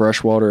like a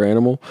freshwater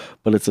animal,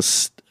 but it's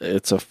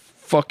a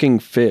fucking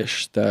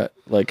fish that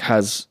like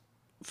has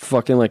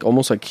fucking like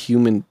almost like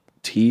human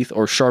teeth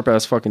or sharp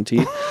ass fucking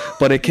teeth,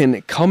 but it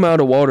can come out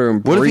of water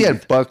and breathe. What if he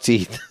had buck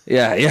teeth?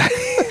 Yeah.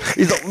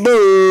 He's like,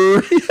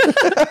 no.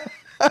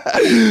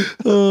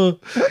 Oh,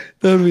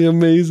 that'd be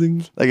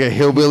amazing. Like a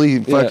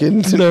hillbilly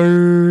fucking.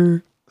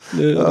 No.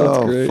 Yeah,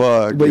 that's great.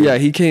 Fuck. But yeah,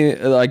 he came.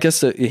 I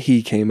guess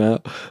he came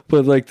out.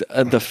 But like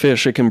the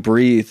fish, it can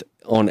breathe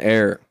on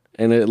air,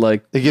 and it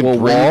like can will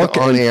breathe walk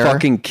on and air?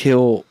 fucking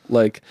kill.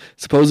 Like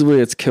supposedly,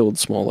 it's killed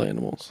small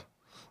animals,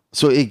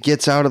 So it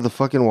gets out of the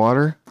fucking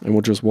water? and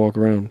will just walk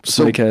around.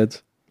 So-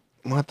 Snakeheads.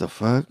 What the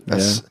fuck? Yeah.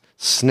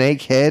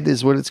 Snakehead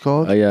is what it's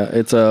called? Yeah,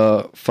 it's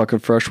a fucking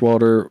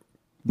freshwater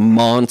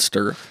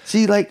monster.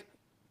 See, like,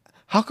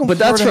 how come But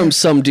that's Florida- from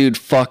some dude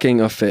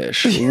fucking a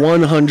fish.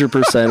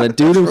 100%. A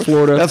dude in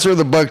Florida That's where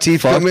the buck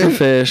teeth fucked come in? a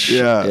fish.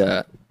 Yeah.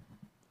 Yeah.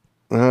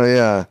 Oh,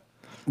 yeah.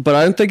 But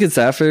I don't think it's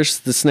that fish.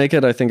 The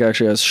snakehead, I think,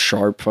 actually has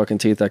sharp fucking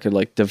teeth that could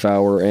like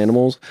devour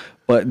animals.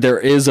 But there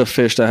is a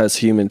fish that has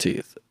human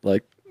teeth.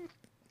 Like,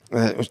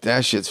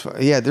 That shit's fun.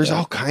 Yeah, there's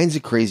all kinds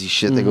of crazy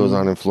shit that goes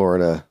on in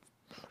Florida.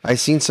 I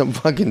seen some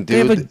fucking they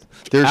have dude. an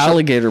There's some-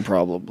 alligator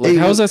problem. Like, Hey,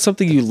 how is that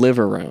something you live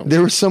around?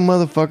 there was some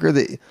motherfucker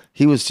that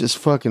he was just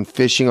fucking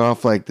fishing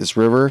off like this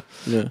river.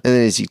 Yeah. And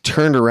then as he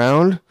turned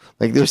around,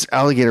 like this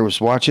alligator was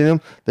watching him.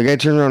 The guy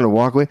turned around to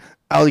walk away.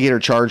 Alligator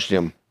charged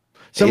him.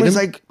 Somebody's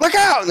him? like, look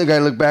out! And the guy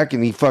looked back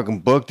and he fucking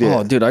booked it.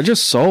 Oh, dude, I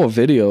just saw a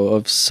video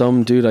of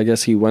some dude. I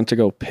guess he went to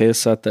go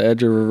piss at the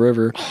edge of a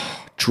river,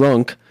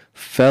 drunk,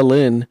 fell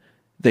in.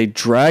 They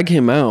drag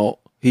him out.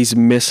 He's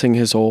missing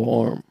his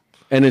whole arm.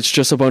 And it's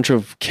just a bunch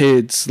of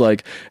kids,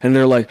 like, and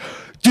they're like,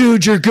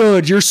 dude, you're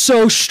good. You're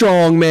so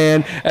strong,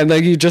 man. And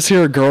like, you just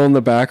hear a girl in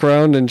the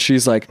background, and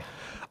she's like,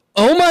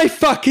 oh my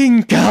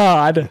fucking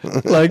God.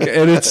 Like,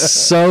 and it's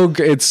so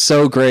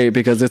great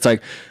because it's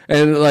like,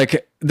 and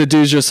like, the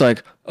dude's just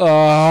like,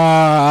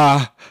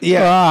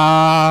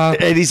 Yeah.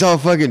 And he's all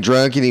fucking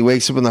drunk and he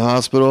wakes up in the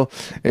hospital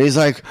and he's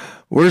like,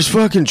 where's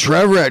fucking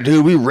Trevor at,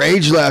 dude? We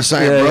raged last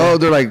night, Yeah, bro. yeah.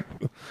 They're like,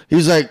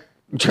 he's like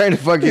trying to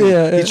fucking,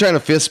 Yeah, he's trying to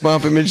fist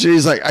bump him and shit.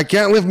 He's like, I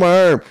can't lift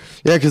my arm.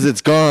 Yeah, because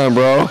it's gone,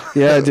 bro.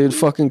 Yeah, dude,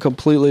 fucking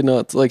completely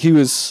nuts. Like, he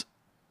was,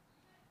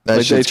 That like,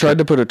 they shit's tried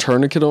to put a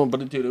tourniquet on,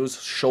 but dude, it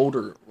was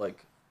shoulder, like,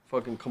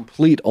 fucking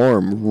complete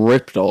arm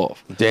ripped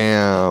off.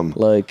 Damn.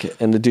 Like,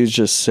 and the dude's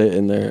just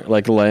sitting there,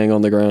 like, laying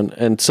on the ground.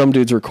 And some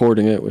dude's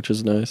recording it, which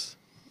is nice.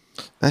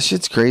 That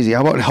shit's crazy.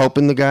 How about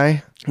helping the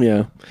guy?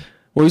 Yeah.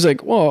 Well, he's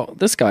like, well,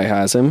 this guy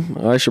has him.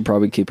 I should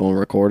probably keep on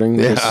recording.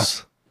 Yeah.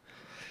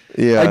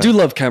 Yeah. I do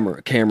love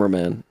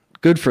cameramen.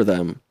 Good for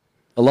them.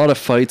 A lot of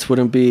fights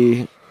wouldn't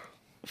be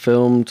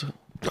filmed.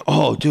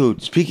 Oh,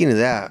 dude, speaking of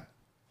that,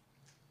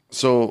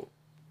 so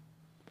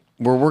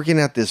we're working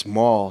at this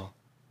mall,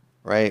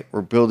 right?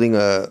 We're building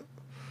a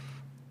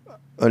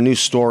new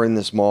store in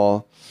this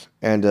mall,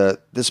 and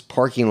this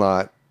parking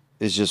lot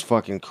is just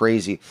fucking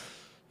crazy.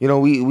 You know,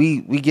 we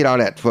get out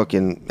at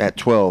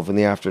 12 in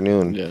the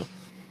afternoon. Yeah.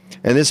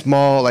 And this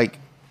mall, like,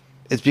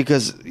 it's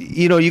because,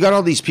 you know, you got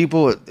all these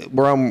people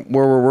where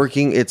we're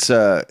working. It's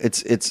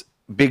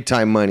big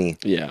time money.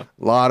 Yeah.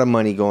 A lot of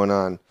money going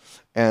on.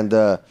 And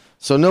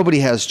so nobody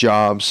has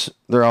jobs.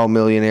 They're all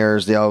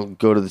millionaires. They all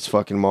go to this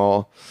fucking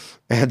mall.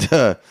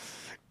 And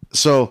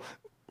so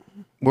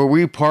where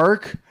we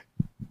park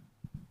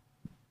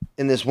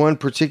in this one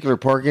particular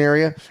parking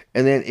area,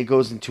 and then it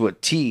goes into a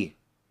T.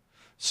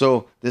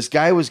 So this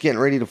guy was getting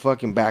ready to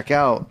fucking back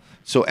out.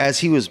 So as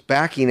he was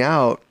backing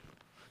out,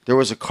 there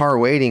was a car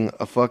waiting,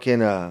 a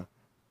fucking, it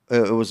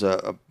was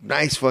a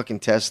nice fucking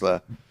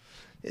Tesla.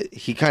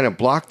 He kind of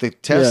blocked the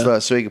Tesla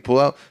so he could pull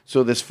out.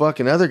 So this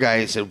fucking other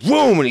guy said,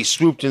 boom, and he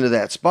swooped into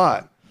that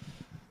spot.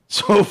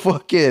 So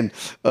fucking,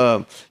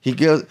 he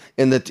goes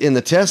in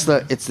the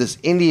Tesla. It's this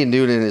Indian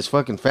dude and his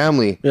fucking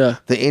family. Yeah.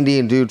 The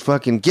Indian dude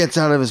fucking gets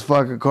out of his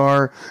fucking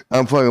car.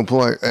 I'm fucking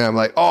pulling, and I'm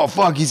like, oh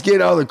fuck, he's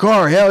getting out of the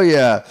car. Hell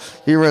yeah!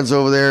 He runs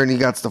over there and he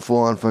got the full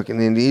on fucking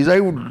Indian. He's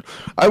like,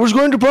 I was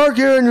going to park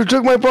here and you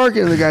took my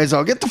parking. And the guy's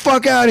all, get the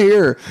fuck out of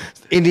here.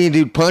 Indian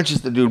dude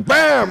punches the dude,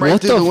 bam, right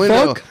What through the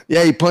window. fuck?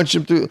 Yeah, he punched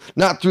him through,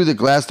 not through the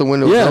glass. The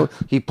window. Yeah. Was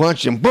out. He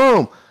punched him,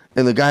 boom,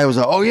 and the guy was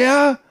like, oh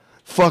yeah.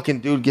 Fucking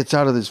dude gets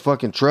out of this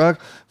fucking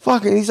truck.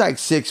 Fucking, he's like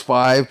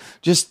 6'5".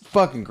 Just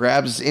fucking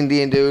grabs this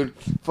Indian dude.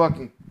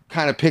 Fucking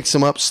kind of picks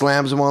him up,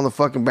 slams him on the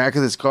fucking back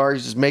of this car.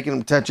 He's just making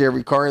him touch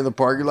every car in the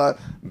parking lot,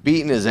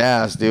 beating his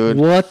ass, dude.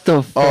 What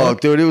the fuck? Oh,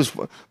 dude, it was.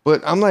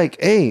 But I'm like,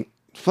 hey,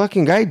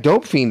 fucking guy,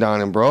 dope fiend on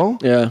him, bro.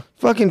 Yeah.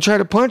 Fucking try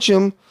to punch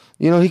him.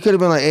 You know, he could have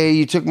been like, hey,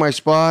 you took my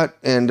spot,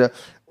 and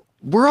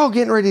we're all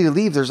getting ready to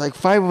leave. There's like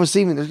 5 of us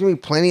leaving. There's gonna be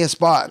plenty of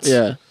spots.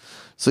 Yeah.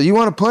 So you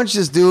want to punch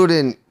this dude,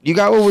 and you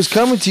got what was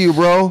coming to you,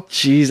 bro.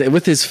 Jeez,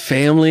 with his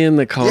family in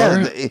the car?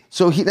 Yeah.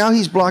 So now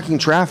he's blocking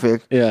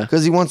traffic. Yeah.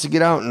 Because he wants to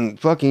get out and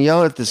fucking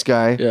yell at this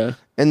guy. Yeah.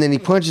 And then he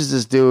punches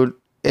this dude,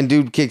 and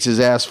dude kicks his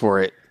ass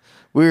for it.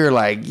 We were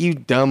like, you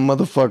dumb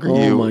motherfucker,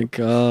 Oh you. my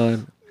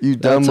God. You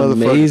dumb That's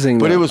motherfucker. amazing.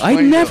 But though. it was I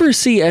funny, never though.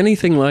 see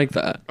anything like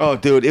that. Oh,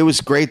 dude, it was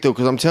great though,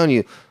 because I'm telling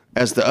you,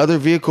 as the other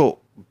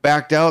vehicle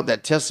backed out,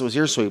 that Tesla was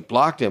here, so he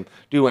blocked him.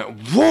 Dude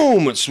went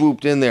boom and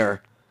swooped in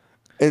there.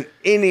 And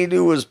any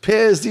dude was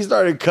pissed. He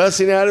started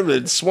cussing at him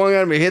and swung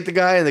at him and hit the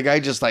guy, and the guy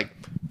just like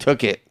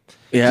took it.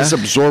 Yeah. Just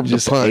absorbed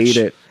Just the punch. ate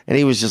it. And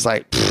he was just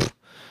like, pfft.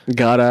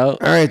 Got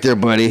out. All right there,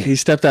 buddy. He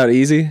stepped out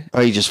easy.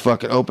 Oh, he just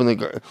fucking opened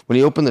when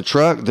he opened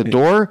the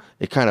door,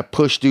 it kind of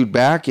pushed dude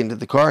back into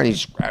the car, and he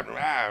just grabbed him,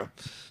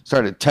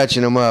 started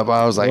touching him up.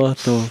 I was like, What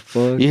the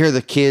fuck? You hear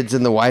the kids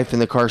and the wife in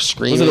the car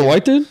screaming. Was it a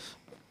white dude?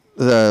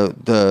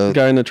 The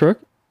Guy in the truck?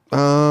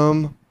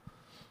 I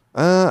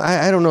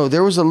don't know.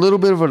 There was a little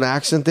bit of an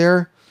accent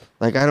there.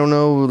 Like, I don't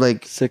know,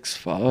 like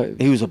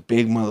 6'5". he was a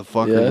big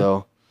motherfucker Yeah.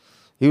 though.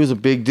 He was a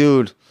big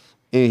dude.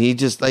 And he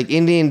just like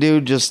Indian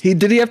dude just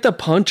Did he have to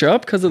punch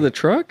up because of the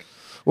truck?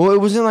 well,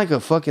 it wasn't like a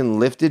fucking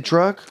lifted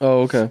truck.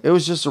 Oh, okay. It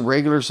was just a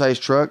regular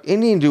sized truck.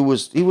 Indian dude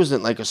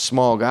wasn't like a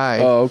small guy.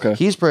 Oh, okay.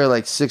 He's probably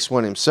like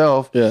 6'1"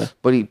 himself. Yeah.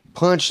 But he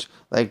punched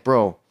like,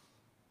 bro,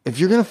 if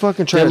you're gonna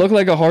fucking try Did it to look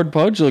like a hard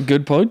punch, a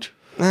good punch?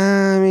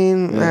 I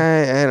mean,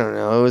 I don't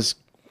know. It was,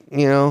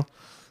 it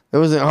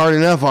wasn't hard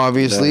enough,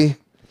 obviously. Yeah.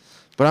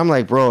 But I'm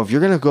like, bro, if you're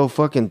going to go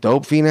fucking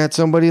dope fiend at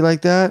somebody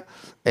like that,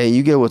 hey,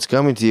 you get what's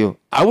coming to you.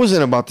 I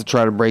wasn't about to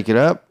try to break it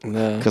up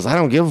No. because I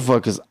don't give a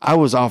fuck because I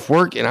was off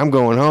work and I'm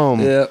going home.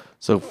 Yeah.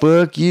 So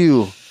fuck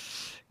you.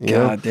 You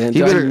know? God damn.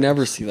 He better, I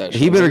never see that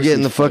shit. he better I get in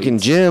see the fucking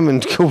fights. gym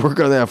and go work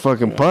on that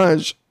fucking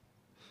punch.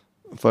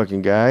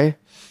 Fucking guy.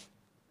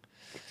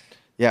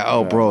 Yeah.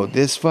 Oh, bro,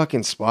 this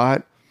fucking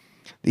spot.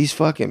 These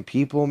fucking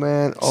people,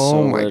 man. Oh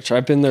So my! rich.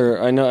 I've been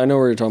there. I know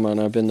where you're talking about.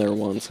 And I've been there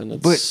once, and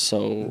it's But,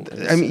 so.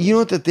 I mean, you know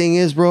what the thing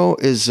is, bro?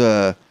 Is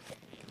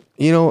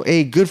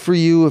hey, good for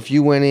you if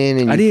you went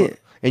in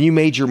and you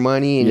made your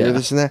money and you're Yeah.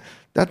 this and that.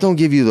 That don't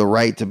give you the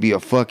right to be a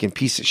fucking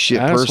piece of shit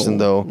person,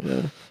 though.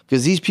 Yeah.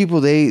 Because these people,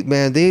 they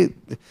don't.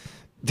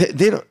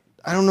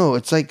 I don't know.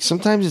 It's like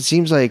sometimes it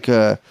seems like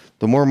the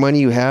more money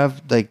you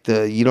have, like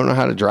you don't know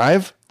how to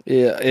drive.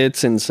 Yeah,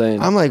 it's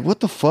insane. I'm like, what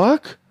the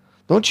fuck?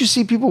 Don't you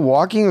see people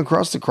walking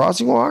across the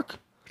crossing walk?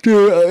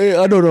 Dude,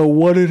 I don't know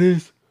what it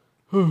is.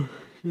 I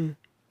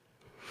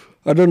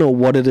don't know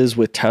what it is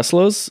with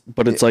Teslas,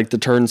 but it's like the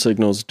turn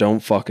signals don't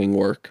fucking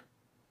work.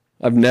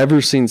 I've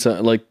never seen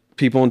like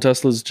people in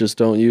Teslas just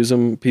don't use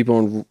them. People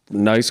in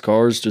nice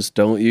cars just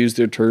don't use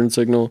their turn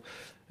signal.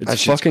 It's That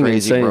shit's fucking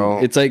crazy, insane. bro.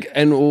 It's like,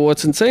 and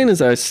what's insane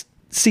is I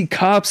see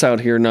cops out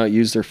here not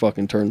use their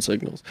fucking turn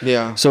signals.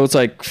 Yeah. So it's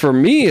like, for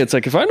me, it's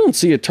like, if I don't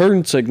see a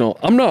turn signal,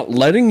 I'm not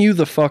letting you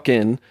the fuck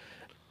in,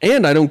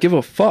 and I don't give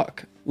a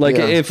fuck. Like,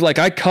 Yeah. if like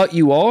I cut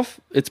you off,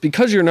 it's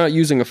because you're not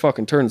using a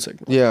fucking turn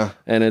signal. Yeah.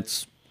 And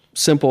it's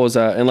simple as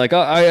that. And like,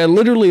 I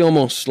literally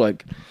almost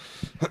like,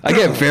 I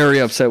get very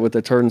upset with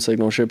the turn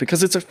signal shit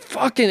because it's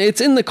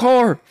it's in the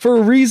car for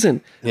a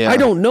reason. Yeah. I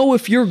don't know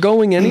if you're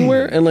going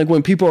anywhere. And like,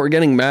 when people are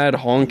getting mad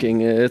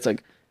honking, it's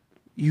like,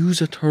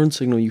 use a turn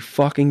signal, you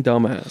fucking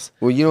dumbass.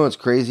 Well, you know what's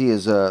crazy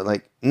is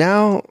like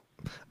now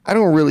I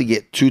don't really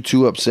get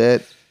too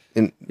upset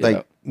and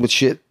like with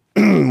shit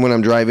when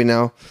I'm driving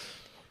now.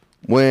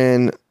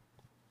 When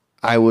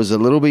I was a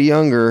little bit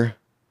younger,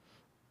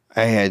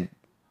 I had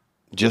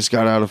just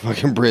got out of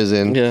fucking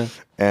prison. Yeah.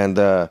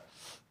 And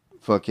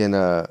fucking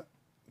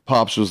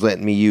Pops was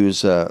letting me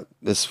use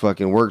this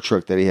fucking work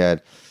truck that he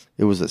had.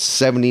 It was a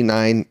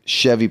 79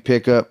 Chevy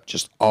pickup,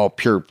 just all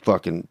pure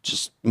fucking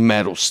just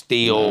metal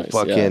steel Nice,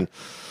 fucking.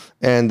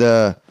 And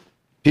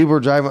people were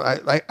driving.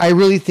 I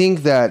really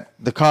think that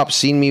the cops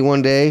seen me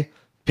one day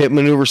pit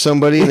maneuver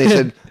somebody and they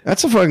said,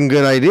 that's a fucking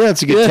good idea.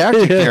 That's a good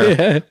tactic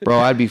there. Bro,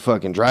 I'd be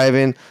fucking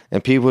driving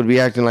and people would be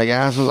acting like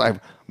assholes.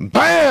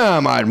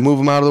 Bam! I'd move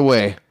them out of the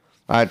way.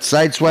 I'd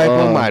sideswipe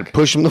them. I'd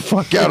push them the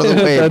fuck out of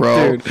the way,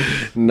 bro.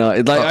 Dude, no,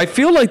 like I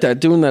feel like that,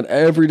 doing that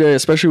every day,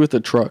 especially with the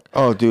truck.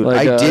 Oh, dude,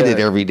 Like, I did it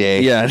every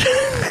day. Yeah.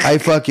 I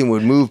fucking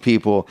would move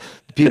people.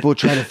 People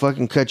try to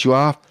fucking cut you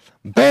off.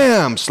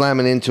 Bam!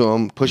 Slamming into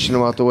them, pushing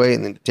them out the way,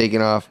 and then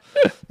taking off.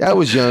 I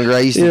was younger.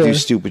 I used to do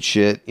stupid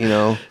shit, you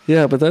know?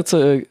 Yeah, but it's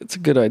a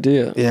good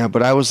idea. Yeah,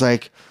 but I was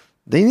like,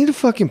 they need to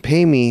fucking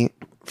pay me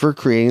for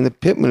creating the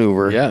pit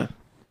maneuver. Yeah.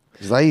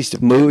 Because I used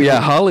to Move, yeah,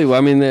 Hollywood.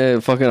 I mean,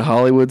 the fucking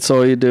Hollywood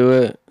saw you do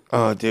it.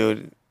 Oh,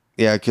 dude.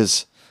 Yeah,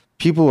 because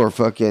people are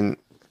fucking...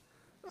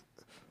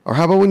 Or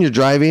how about when you're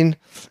driving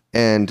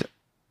and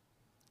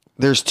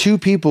there's two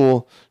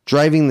people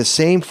driving the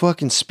same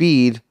fucking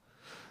speed.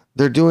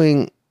 They're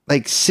doing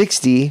like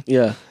 60.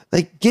 Yeah.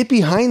 Like, get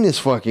behind this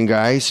fucking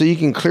guy so you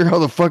can clear all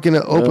the fucking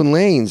open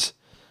lanes.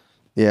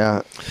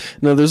 Yeah.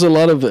 No, there's a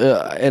lot of,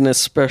 and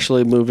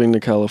especially moving to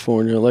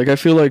California. Like, I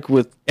feel like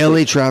with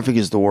LA traffic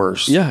is the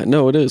worst. Yeah,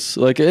 no, it is.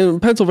 Like in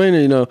Pennsylvania,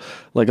 you know,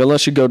 like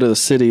unless you go to the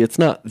city, it's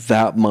not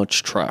that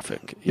much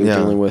traffic you're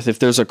dealing with. If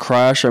there's a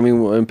crash, I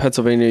mean, in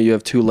Pennsylvania, you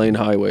have 2-lane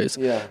highways.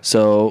 Yeah.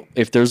 So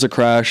if there's a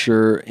crash,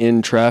 you're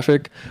in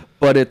traffic,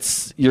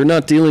 but you're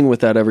not dealing with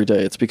that every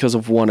day. It's because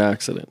of one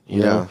accident. You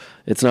know?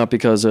 It's not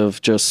because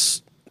of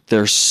just,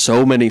 there's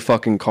so many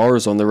fucking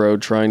cars on the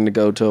road trying to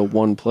go to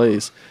one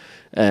place.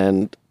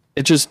 And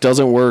it just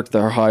doesn't work,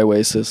 their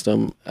highway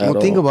system at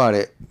all. Think about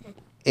it.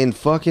 In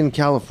fucking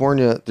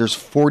California, there's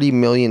 40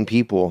 million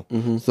people.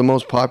 It's the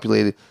most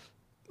populated.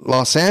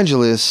 Los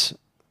Angeles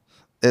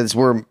is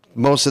where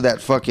most of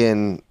that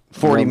fucking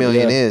 40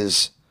 million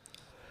is.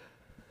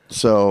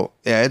 So,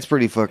 yeah, it's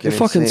pretty fucking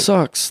fucking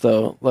sucks,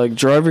 though. Like,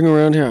 driving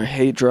around here, I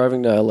hate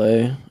driving to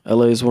LA.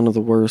 LA is one of the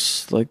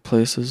worst, like,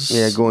 places.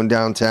 Yeah, going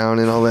downtown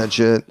and all that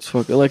shit. It's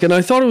fucking, like, and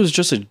I thought it was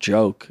just a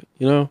joke,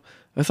 you know?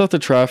 I thought the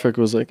traffic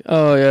was like,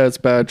 oh, yeah, it's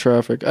bad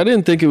traffic. I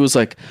didn't think it was,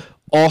 like,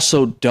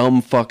 also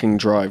dumb fucking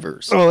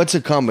drivers. Oh, it's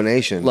a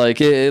combination.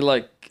 Like,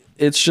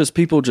 it's just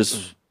people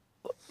just,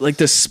 like,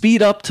 the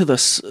speed up to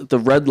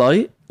the red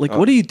light. Like,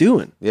 what are you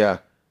doing? Yeah.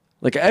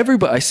 Like,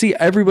 I see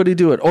everybody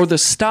do it. Or the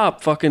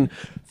stop fucking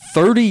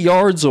 30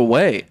 yards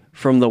away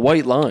from the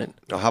white line.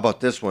 Oh, how about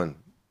this one?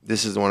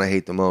 This is the one I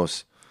hate the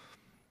most.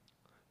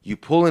 You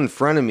pull in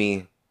front of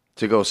me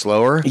to go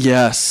slower.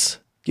 Yes.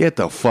 Get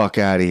the fuck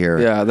out of here.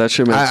 Yeah, that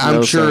shit makes no sense.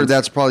 I'm sure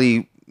that's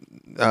probably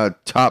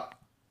top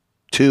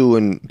 2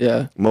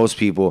 in most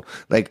people.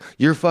 Like,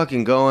 you're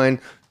fucking going,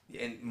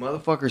 and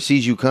motherfucker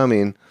sees you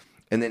coming,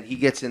 and then he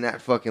gets in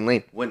that fucking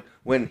lane.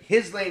 When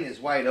his lane is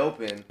wide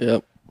open,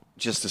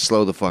 just to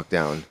slow the fuck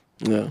down.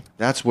 Yeah.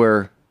 That's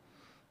where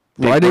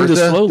Riding to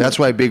slow. That's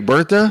why Big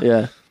Bertha,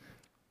 yeah,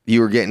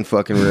 you were getting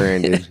fucking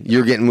rear-ended.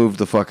 You're getting moved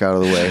the fuck out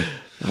of the way.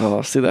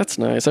 Oh, see, that's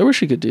nice. I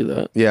wish you could do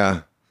that.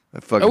 Yeah.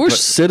 I wish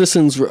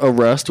citizens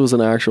arrest was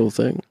an actual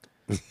thing.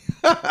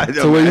 So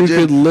so where you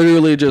could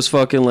literally just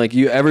fucking like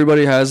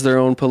everybody has their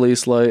own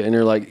police light, and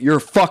you're like, you're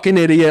a fucking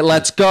idiot.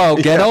 Let's go.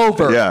 Get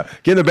over. Yeah.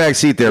 Get in the back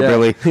seat there,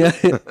 Billy. Yeah.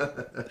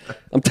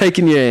 I'm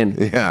taking you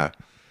in. Yeah.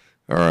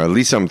 Or at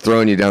least I'm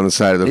throwing you down the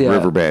side of the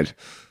riverbed.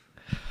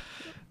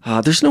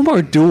 There's no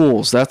more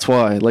duels. That's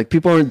why. Like,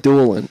 people aren't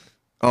dueling.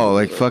 Oh,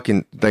 like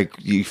fucking, like,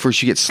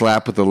 first you get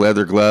slapped with a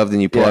leather glove, then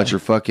you pull out your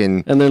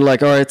fucking... And they're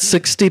like, all right,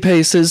 60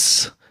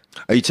 paces.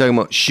 Are you talking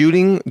about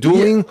shooting,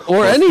 dueling,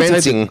 or any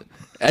fencing?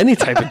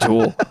 Type of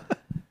duel.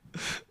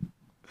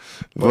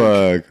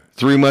 Fuck.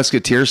 Three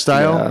Musketeer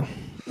style?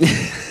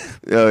 Yeah.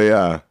 Oh,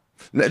 yeah.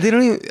 They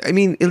don't even... I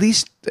mean, at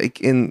least,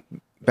 like,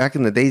 back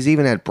in the days, they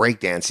even had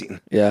breakdancing.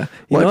 Yeah.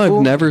 You know,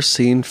 I've never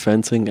seen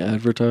fencing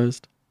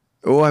advertised.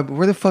 Oh,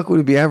 where the fuck would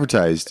it be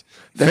advertised?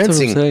 That's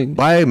Fencing what I'm saying.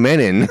 by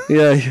men.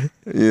 Yeah.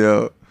 You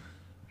know,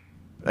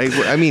 like,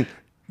 I mean,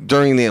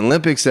 during the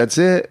Olympics, that's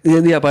it.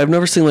 Yeah, but I've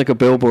never seen like a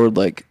billboard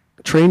like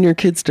train your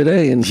kids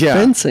today in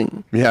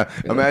fencing. Yeah.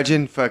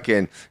 Imagine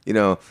fucking, you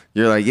know,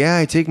 you're like, yeah,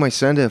 I take my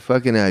son to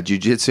fucking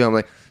jiu-jitsu. I'm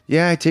like,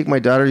 yeah, I take my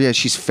daughter. Yeah,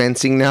 she's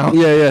fencing now.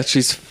 Yeah,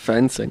 she's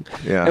fencing.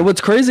 Yeah. And what's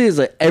crazy is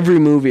that every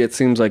movie, it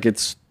seems like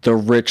it's the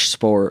rich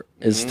sport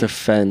is to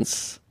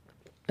fence.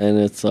 And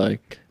it's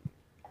like...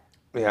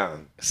 Yeah.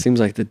 Seems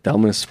like the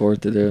dumbest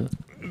sport to do.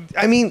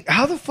 I mean,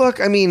 how the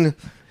fuck? I mean,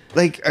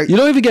 like... You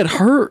don't even get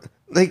hurt.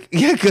 Like,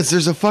 yeah, because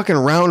there's a fucking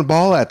round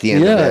ball at the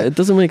end of it. Yeah, it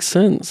doesn't make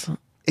sense.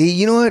 Hey,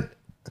 you know what?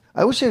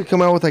 I wish they'd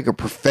come out with like a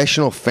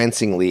professional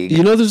fencing league.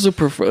 You know, there's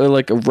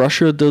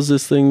Russia does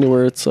this thing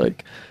where it's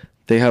like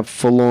they have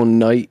full-on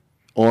knight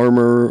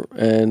armor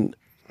and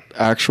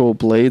actual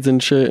blades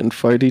and shit and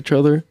fight each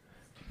other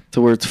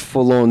to where it's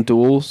full-on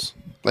duels.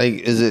 Like,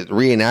 is it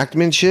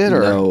reenactment shit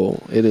or?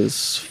 No, it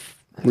is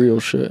real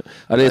shit.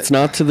 It's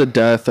not to the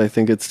death. I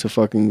think it's to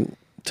fucking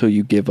till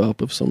you give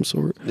up of some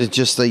sort. It's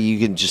just like you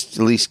can just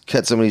at least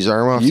cut somebody's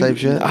arm off type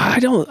shit. I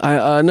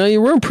know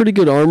you're wearing pretty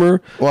good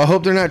armor. Well, I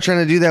hope they're not trying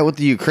to do that with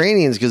the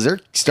Ukrainians because they're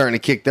starting to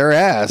kick their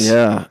ass.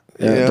 Yeah,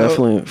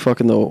 definitely.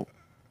 Fucking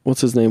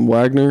what's his name,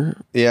 Wagner?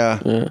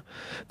 Yeah.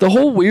 The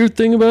whole weird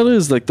thing about it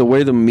is like the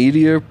way the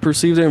media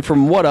perceives it. And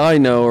from what I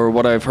know or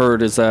what I've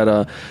heard is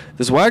that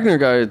this Wagner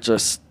guy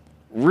just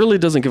really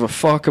doesn't give a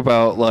fuck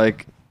about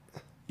like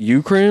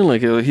Ukraine.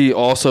 Like, he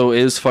also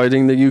is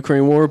fighting the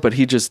Ukraine war, but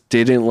he just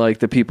didn't like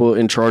the people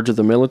in charge of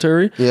the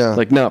military. Yeah.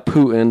 Like, not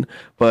Putin,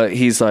 but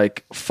he's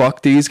like,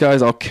 fuck these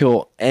guys. I'll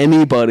kill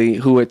anybody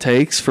who it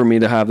takes for me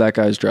to have that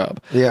guy's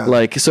job. Yeah.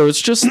 Like, so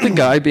it's just the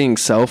guy being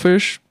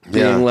selfish,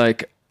 being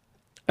like,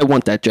 I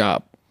want that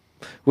job.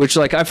 Which,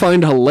 like, I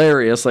find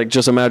hilarious. Like,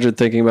 just imagine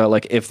thinking about,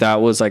 like, if that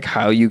was, like,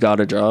 how you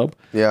got a job.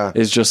 Yeah.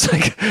 Is just,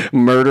 like,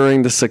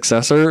 murdering the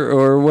successor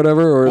or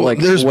whatever. Or, like,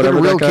 there's whatever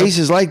been real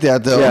cases like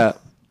that, though. Yeah.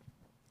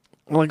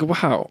 Like,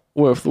 wow.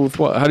 With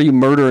what? How do you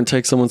murder and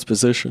take someone's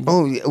position?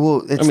 Oh,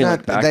 well, it's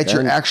not like that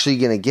you're actually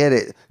going to get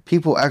it.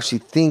 People actually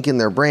think in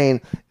their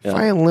brain, if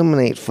I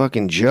eliminate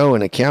fucking Joe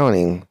in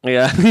accounting,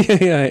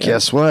 Yeah.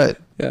 guess what?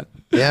 Yeah.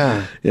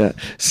 Yeah. Yeah.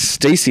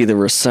 Stacy, the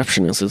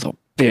receptionist, is a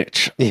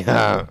bitch.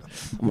 Yeah.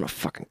 I'm going to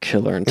fucking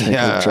kill her and take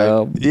her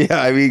job.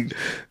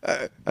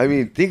 I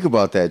mean, think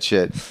about that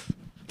shit.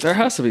 There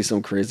has to be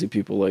some crazy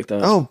people like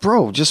that. Oh,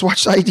 bro, just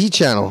watch the ID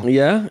channel.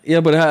 Yeah,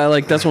 but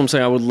like that's what I'm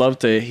saying. I would love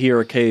to hear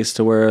a case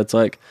to where it's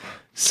like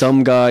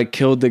some guy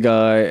killed the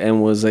guy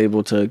and was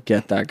able to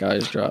get that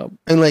guy's job.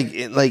 And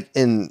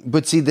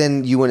but see,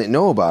 then you wouldn't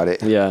know about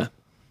it. Yeah,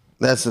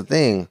 that's the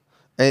thing.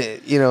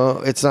 You know,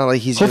 it's not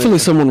like he's. Hopefully,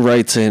 someone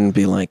writes in and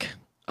be like,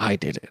 "I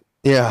did it."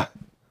 Yeah,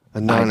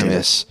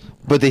 anonymous,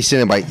 but they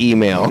send it by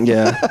email.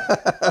 Yeah.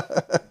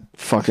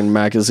 fucking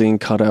magazine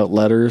cutout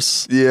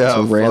letters. Yeah,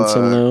 to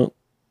ransom fuck. note.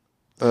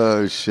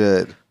 Oh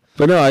shit.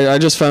 But no, I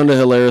just found it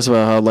hilarious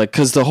about how, like,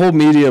 because the whole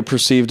media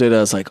perceived it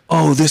as like,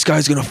 oh, this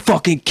guy's gonna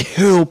fucking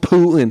kill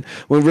Putin,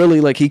 when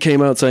really, like, he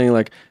came out saying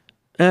like,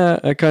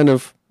 I kind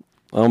of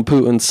on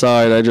Putin's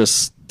side. I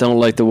just don't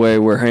like the way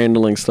we're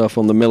handling stuff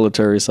on the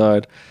military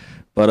side.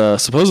 But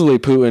supposedly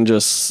Putin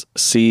just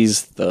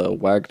seized the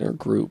Wagner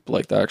Group,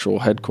 like the actual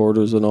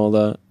headquarters and all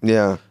that.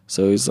 Yeah.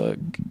 So he's like,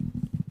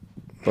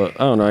 but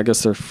I don't know. I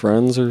guess they're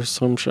friends or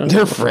some shit.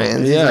 They're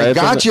friends. Yeah, He's like,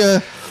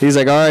 gotcha. He's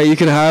like, all right, you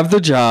can have the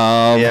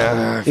job.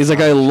 Yeah. He's like,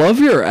 I love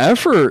your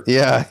effort.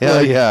 Yeah,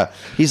 Like, yeah.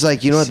 He's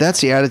like, you know what?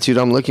 That's the attitude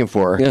I'm looking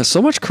for. Yeah,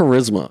 so much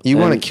charisma. You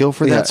want to And, kill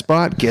for yeah, that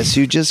spot? Guess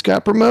who just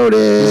got promoted?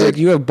 He's like,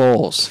 you have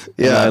balls.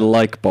 Yeah. And I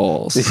like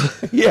balls.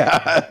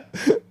 Yeah.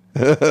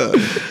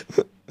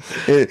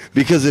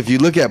 Because if you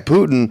look at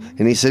Putin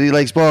and he said he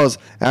likes balls,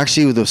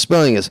 actually the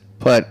spelling is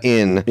put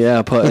in.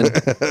 Yeah, putting.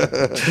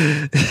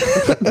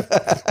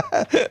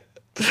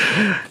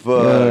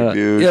 Fuck,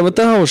 dude. Yeah, but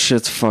that whole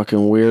shit's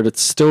fucking weird.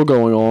 It's still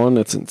going on.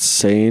 It's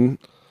insane.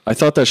 I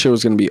thought that shit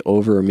was going to be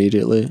over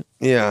immediately.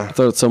 Yeah. I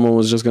thought someone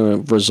was just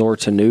going to resort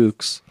to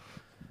nukes.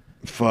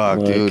 Fuck,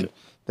 Like, dude.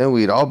 Then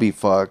we'd all be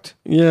fucked.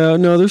 Yeah,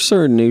 no, there's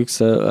certain nukes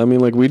that, I mean,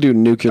 like, we do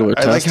nuclear I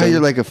testing. like how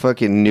you're like a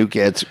fucking nuke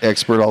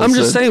expert all I'm of a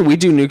just sudden. saying, we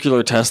do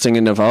nuclear testing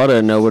in Nevada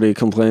and nobody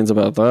complains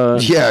about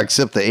that. Yeah,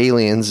 except the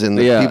aliens and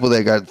the Yeah. people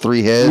that got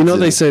 3 heads. You know,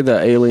 they and- say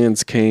that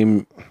aliens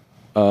came,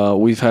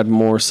 we've had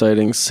more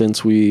sightings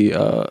since we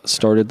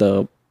started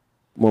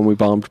when we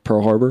bombed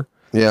Pearl Harbor.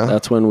 Yeah.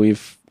 That's when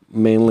we've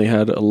mainly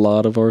had a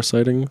lot of our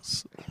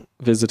sightings,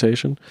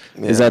 visitation.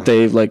 Is Yeah. that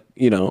they've, like,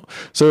 you know,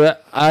 so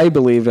that, I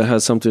believe it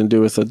has something to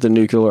do with the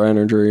nuclear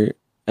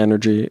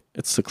energy.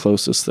 It's the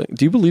closest thing.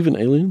 Do you believe in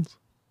aliens?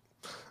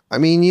 I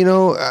mean, you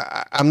know,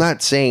 I'm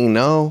not saying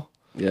no.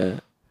 Yeah.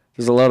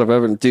 There's a lot of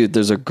evidence. Dude,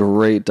 there's a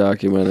great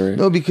documentary.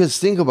 No, because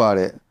think about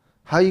it.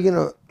 How you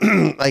gonna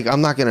like?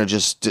 I'm not gonna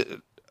just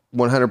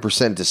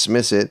 100%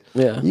 dismiss it.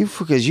 Yeah.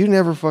 Because you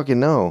never fucking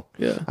know.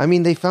 Yeah. I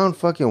mean, they found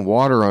fucking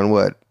water on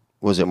what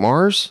was it,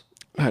 Mars?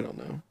 I don't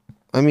know.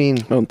 I mean,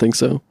 I don't think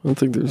so. I don't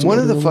think there's one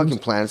of water the on fucking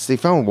Mars. planets they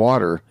found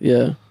water.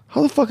 Yeah.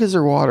 How the fuck is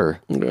there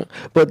water? Yeah.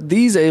 But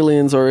these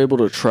aliens are able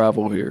to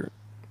travel here.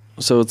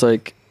 So it's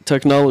like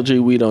technology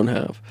we don't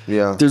have.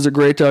 Yeah. There's a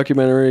great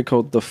documentary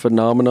called The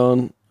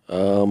Phenomenon.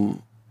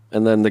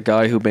 And then the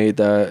guy who made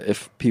that,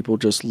 if people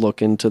just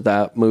look into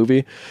that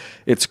movie,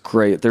 it's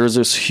great. There's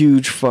this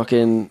huge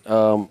fucking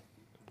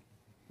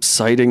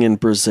sighting in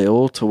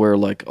Brazil to where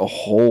like a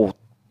whole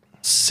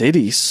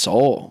city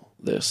saw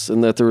this,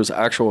 and that there was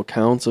actual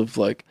accounts of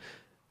like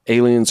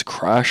aliens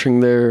crashing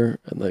there,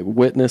 and they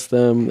witnessed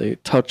them, they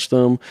touched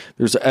them.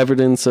 There's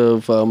evidence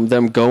of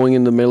them going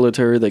in the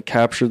military, they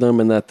captured them,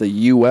 and that the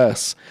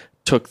U.S.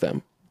 took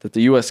them. That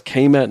the U.S.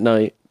 came at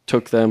night,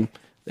 took them,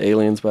 the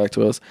aliens, back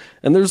to us.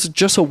 And there's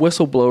just a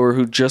whistleblower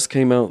who just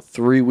came out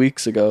 3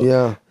 weeks ago,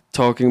 Yeah.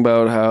 talking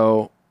about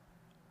how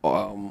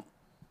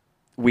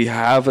we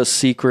have a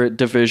secret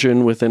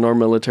division within our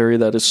military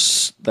that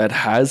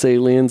has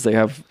aliens. They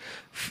have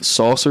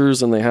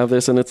saucers and they have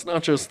this, and it's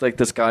not just like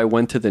this guy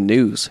went to the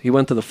news. He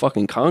went to the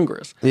fucking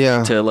Congress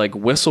to like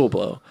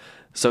whistleblow.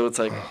 So it's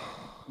like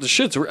the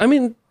shit's. I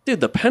mean, dude,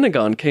 the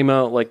Pentagon came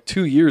out like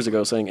 2 years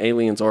ago saying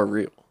aliens are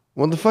real.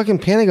 Well, the fucking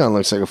Pentagon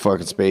looks like a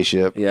fucking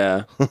spaceship.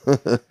 Yeah.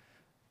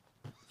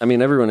 I mean,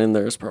 everyone in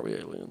there is probably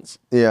aliens.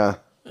 Yeah.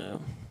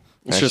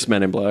 It's just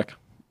Men in Black.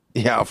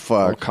 Yeah. Or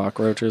Fuck.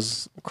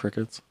 cockroaches,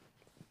 crickets.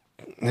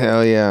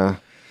 Hell yeah.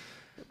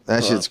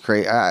 That shit's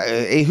crazy.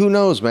 Hey, who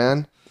knows,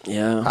 man?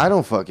 Yeah. I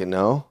don't fucking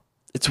know.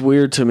 It's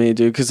weird to me,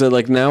 dude, because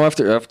like now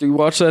after you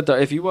watch that,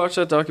 if you watch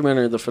that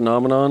documentary, The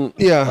Phenomenon,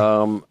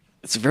 Yeah.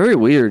 it's very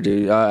weird,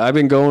 dude. I've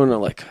been going to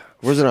like,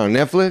 Was it on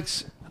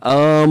Netflix?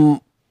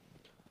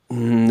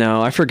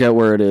 no, I forget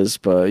where it is,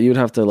 but you'd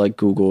have to like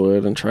Google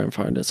it and try and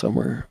find it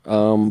somewhere.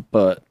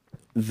 But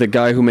the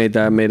guy who made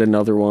that made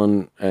another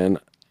one, and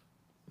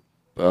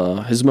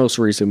his most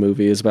recent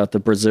movie is about the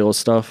Brazil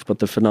stuff, but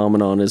The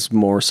Phenomenon is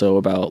more so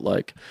about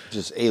like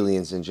Just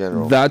aliens in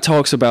general. that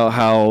talks about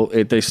how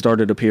they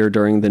started to appear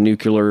during the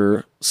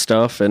nuclear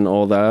stuff and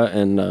all that,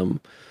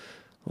 and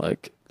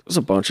like there's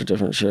a bunch of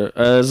different shit.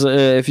 As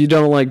if you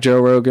don't like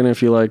Joe Rogan,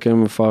 if you like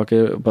him, fuck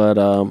it. But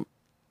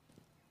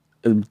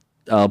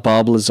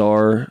Bob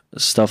Lazar,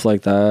 stuff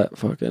like that.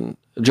 Fucking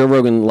Joe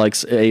Rogan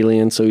likes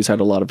aliens, so he's had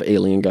a lot of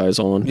alien guys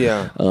on.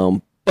 Yeah.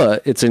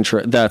 But it's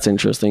that's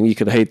interesting. You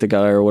could hate the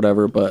guy or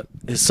whatever, but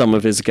some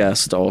of his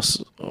guests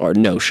also are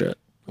no shit.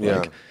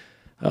 Yeah.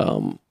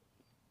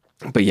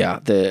 But yeah,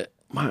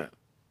 my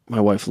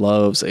wife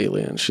loves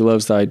aliens. She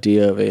loves the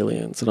idea of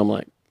aliens, and I'm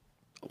like,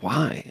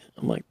 why?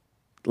 I'm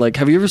like,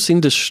 have you ever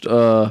seen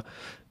the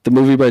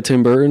movie by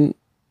Tim Burton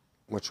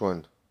Which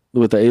one?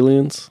 with the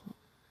aliens?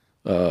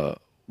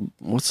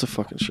 What's the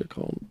fucking shit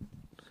called?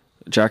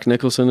 Jack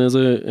Nicholson is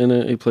in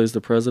it. He plays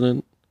the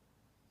president.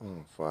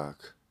 Oh,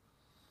 fuck.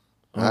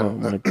 Oh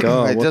my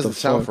god! It what doesn't the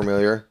sound fuck?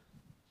 familiar.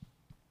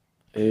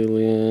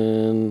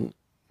 Alien.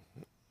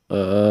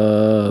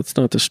 It's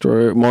not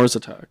Destroyer. Mars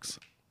Attacks.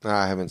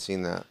 I haven't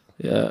seen that.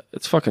 Yeah,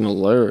 it's fucking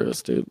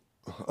hilarious, dude.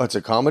 Oh, it's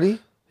a comedy?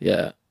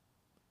 Yeah,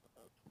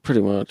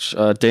 pretty much.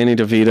 Danny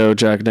DeVito,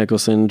 Jack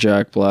Nicholson,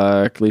 Jack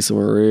Black, Lisa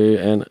Marie,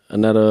 and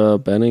Annetta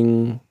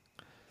Bening,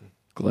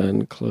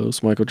 Glenn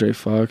Close, Michael J.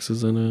 Fox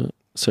is in it.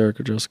 Sarah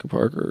Jessica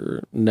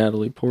Parker,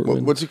 Natalie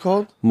Portman. What's it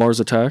called? Mars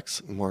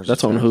Attacks.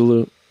 That's on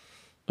Hulu.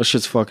 That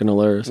shit's fucking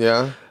hilarious.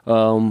 Yeah.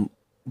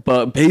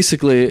 But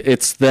basically,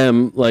 it's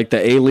them, like the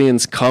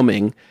aliens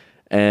coming,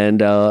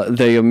 and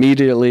they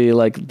immediately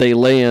they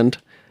land,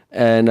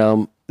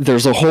 and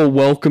there's a whole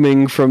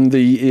welcoming from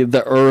the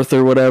Earth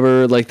or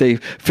whatever. Like they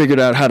figured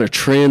out how to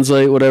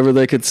translate whatever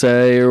they could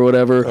say or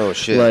whatever. Oh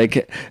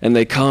shit! And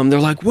they come. They're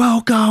like,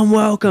 "Welcome,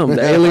 welcome."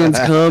 The aliens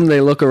come. They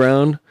look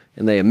around.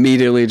 And they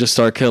immediately just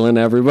start killing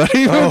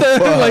everybody.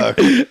 Fuck.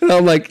 And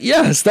I'm like,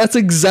 yes, that's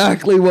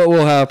exactly what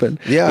will happen.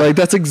 Yeah.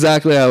 That's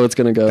exactly how it's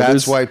going to go.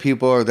 That's why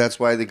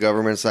the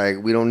government's like,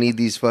 we don't need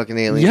these fucking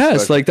aliens.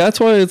 Yes, that's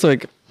why it's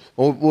like.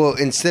 Well,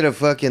 instead of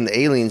fucking the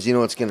aliens, you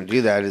know what's going to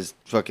do that is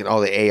fucking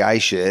all the AI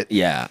shit.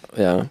 Yeah.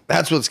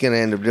 That's what's going to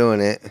end up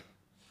doing it.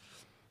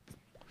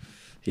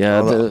 Yeah,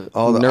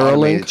 all the Neuralink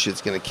automated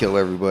shit's going to kill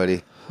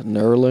everybody.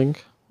 Neuralink?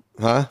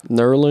 Huh?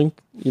 Neuralink?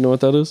 You know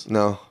what that is?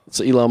 No. It's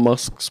Elon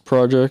Musk's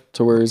project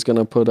to where he's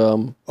gonna put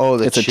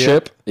it's a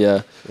chip.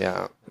 Yeah.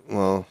 Yeah.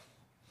 Well.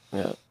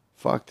 Yeah.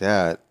 Fuck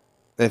that.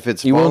 If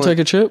it's you won't take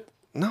a chip?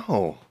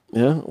 No.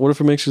 Yeah. What if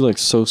it makes you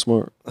so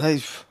smart?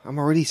 I'm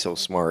already so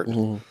smart.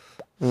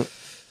 Mm-hmm.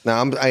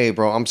 Now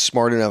I'm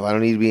smart enough. I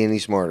don't need to be any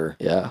smarter.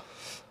 Yeah.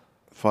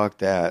 Fuck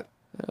that.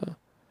 Yeah.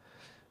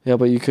 Yeah,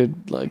 but you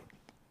could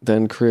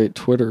then create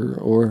Twitter,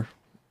 or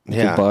you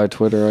could buy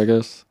Twitter. I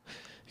guess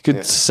you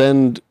could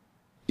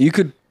You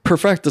could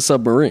perfect the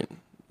submarine.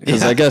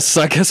 Because I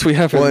guess we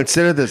have. Well,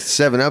 instead of the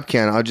 7-Up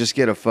can, I'll just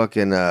get a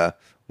fucking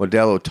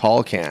Modelo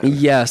tall can.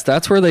 Yes,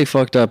 that's where they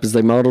fucked up. Is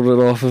they modeled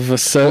it off of a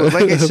set. Well,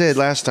 like I said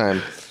last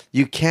time,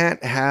 you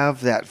can't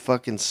have that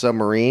fucking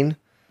submarine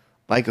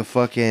like a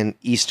fucking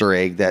Easter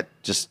egg that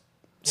just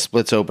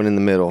splits open in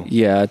the middle.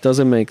 Yeah, it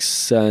doesn't make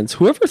sense.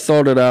 Whoever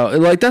thought it out,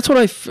 that's what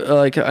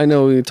I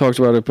know we talked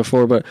about it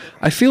before, but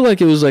I feel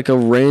like it was a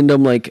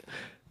random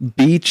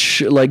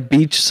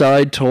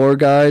beachside tour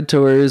guide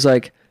to where he's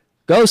like,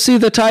 go see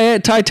the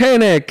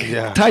Titanic.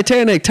 Yeah.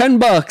 Titanic, $10.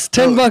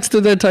 $10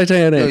 to the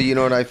Titanic. No, you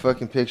know what I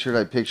fucking pictured?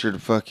 I pictured a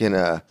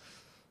fucking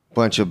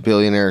bunch of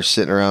billionaires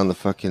sitting around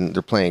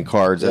they're playing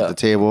cards at the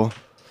table.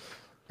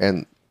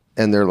 And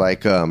they're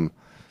like,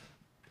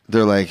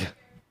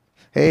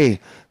 hey,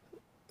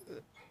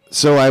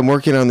 so I'm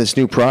working on this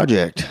new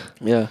project.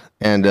 Yeah.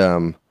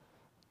 And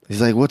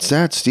he's like, what's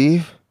that,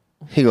 Steve?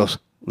 He goes,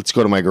 let's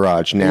go to my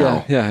garage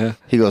now. Yeah.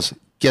 He goes,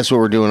 guess what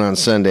we're doing on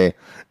Sunday?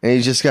 And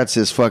he just got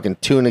this fucking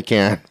tuna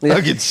can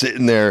fucking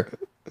sitting there.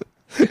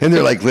 And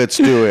they're like, let's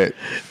do it.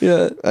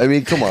 Yeah. I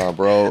mean, come on,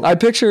 bro. I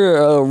picture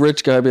a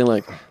rich guy being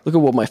like, look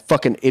at what my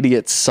fucking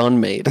idiot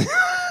son made.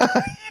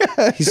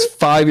 He's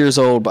 5 years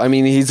old. I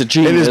mean, he's a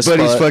genius. And his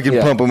buddies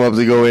fucking pump him up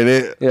to go in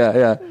it.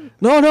 Yeah.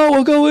 No,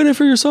 we'll go in it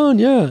for your son.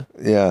 Yeah.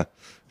 Yeah.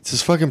 It's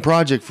his fucking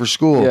project for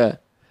school. Yeah.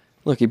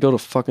 Look, he built a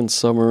fucking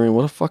submarine.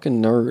 What a fucking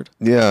nerd.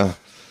 Yeah.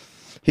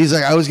 He's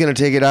like, I was going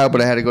to take it out, but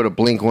I had to go to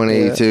Blink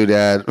 182,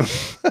 Dad.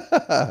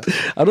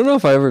 I don't know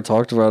if I ever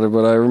talked about it,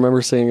 but I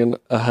remember seeing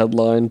a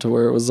headline to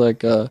where it was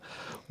like a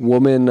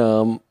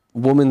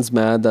woman's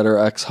mad that her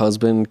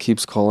ex-husband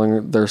keeps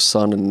calling their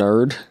son a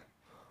nerd.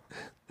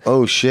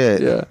 Oh,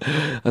 shit. Yeah.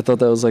 I thought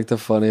that was the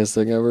funniest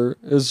thing ever.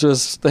 It was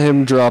just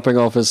him dropping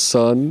off his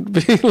son,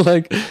 being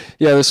like,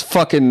 yeah, this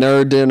fucking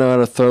nerd didn't know how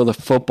to throw the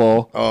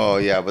football. Oh,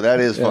 yeah, but that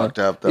is fucked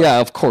up, though.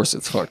 Yeah, of course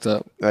it's fucked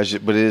up. But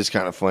it is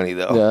kind of funny,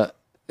 though. Yeah.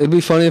 It'd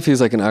be funny if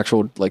he's an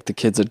actual, the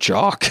kid's a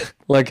jock.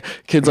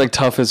 Kid's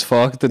tough as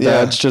fuck. The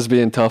dad's just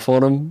being tough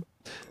on him.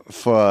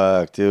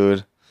 Fuck,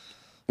 dude.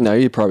 No,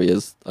 he probably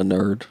is a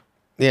nerd.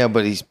 Yeah,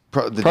 but he's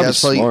the dad's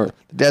smart.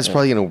 The dad's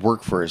probably going to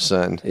work for his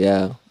son.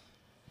 Yeah.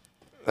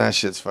 That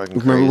shit's fucking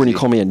crazy. Remember when you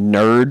called me a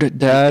nerd,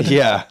 Dad?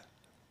 Yeah.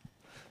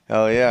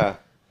 Hell yeah.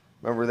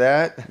 Remember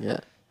that? Yeah.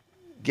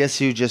 Guess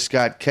who just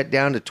got cut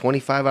down to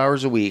 25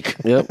 hours a week?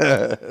 Yep.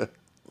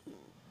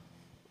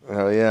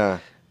 Hell yeah.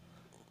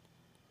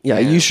 Yeah,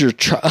 I use your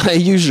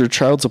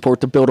child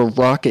support to build a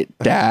rocket,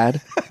 Dad.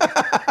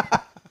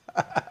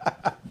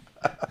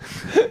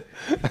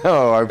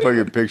 Oh, I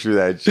fucking picture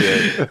that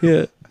shit.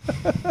 Yeah.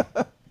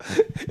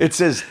 It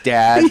says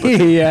Dad, but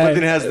then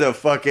it has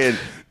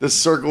the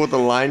circle with the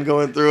line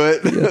going through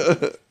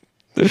it.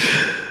 Yeah.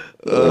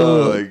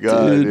 Oh my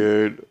god,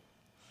 dude.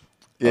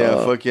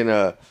 Yeah,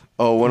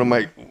 one of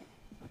my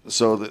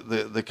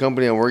the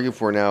company I'm working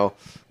for now,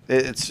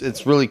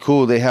 it's really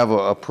cool. They have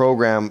a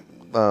program.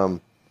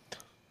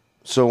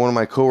 So one of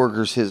my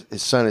coworkers, his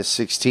son is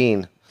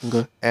 16,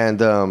 okay, and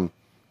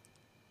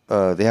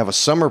they have a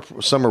summer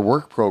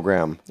work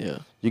program. Yeah,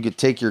 you could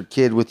take your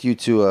kid with you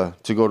to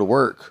go to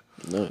work.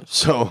 Nice.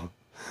 So,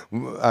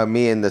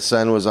 me and the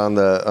son was on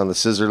the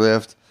scissor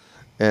lift,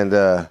 and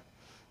I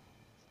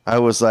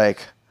was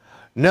like,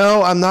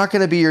 "No, I'm not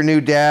going to be your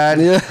new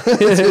dad." Yeah,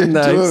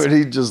 nice. And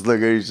he's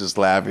just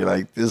laughing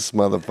like, this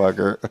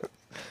motherfucker.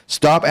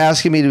 Stop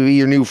asking me to be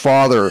your new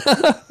father.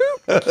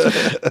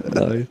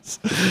 Nice.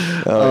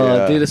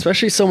 Yeah. Dude,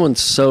 especially someone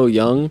so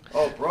young.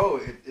 Oh, bro,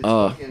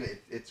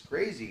 it's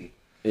crazy.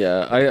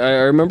 Yeah, I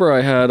remember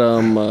I had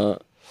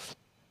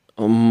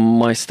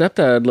my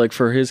stepdad, like,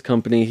 for his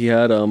company, he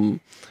had a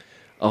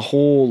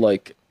whole,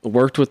 like,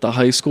 worked with the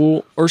high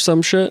school or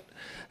some shit,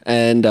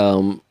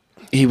 and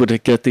he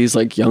would get these,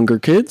 like, younger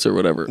kids or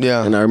whatever.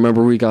 Yeah. And I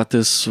remember we got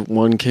this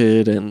one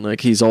kid, and,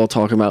 like, he's all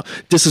talking about,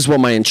 this is what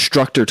my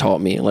instructor taught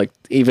me, like,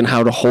 even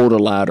how to hold a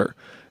ladder.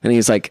 And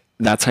he's like,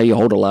 that's how you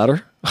hold a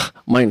ladder?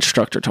 My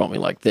instructor taught me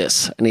like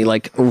this. And he,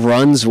 like,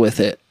 runs with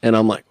it. And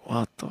I'm like,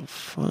 what the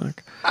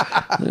fuck?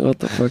 Like, what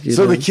the fuck you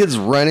So doing? the kid's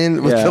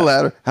running with the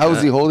ladder. How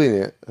was he holding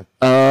it?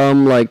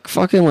 Like,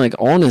 fucking, like,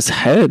 on his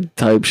head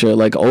type shit.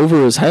 Like,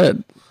 over his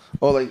head.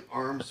 Oh, like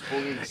arms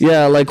fully.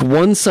 Yeah, like,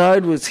 one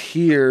side was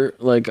here,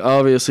 like,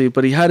 obviously.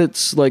 But he had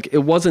it, like, it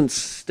wasn't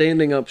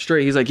standing up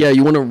straight. He's like, yeah,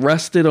 you want to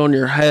rest it on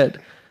your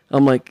head.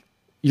 I'm like,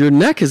 your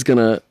neck is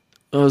gonna...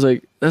 I was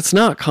like, that's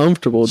not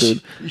comfortable,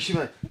 dude. You should be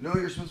like, no,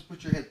 you're supposed to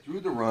put your head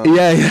through the run.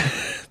 Yeah.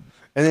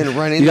 And then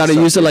run into You got to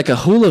use it something. like a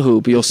hula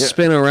hoop. You'll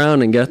spin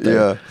around and get there.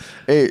 Yeah.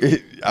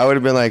 Hey, I would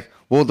have been like,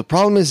 well, the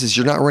problem is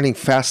you're not running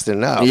fast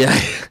enough. Yeah.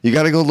 You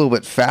got to go a little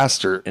bit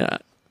faster. Yeah.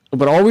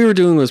 But all we were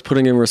doing was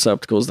putting in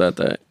receptacles that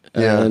day.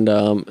 Yeah. And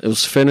it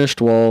was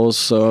finished walls.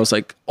 So I was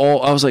like,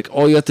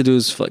 all you have to do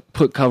is, like,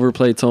 put cover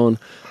plates on.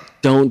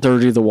 Don't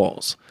dirty the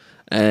walls.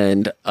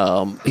 And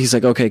he's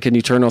like, okay, can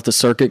you turn off the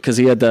circuit? Because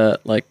he had to,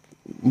 like,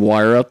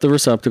 wire up the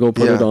receptacle,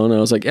 put it on. And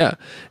I was like, yeah.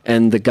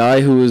 And the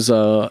guy who was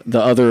the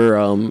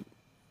other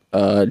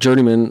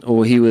journeyman,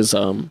 well,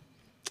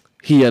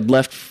 he had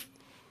left.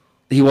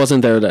 He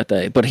wasn't there that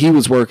day, but he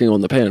was working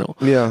on the panel.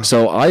 Yeah.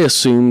 So I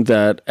assumed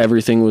that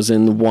everything was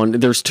in one.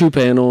 There's two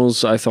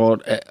panels. I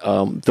thought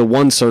the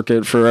one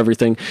circuit for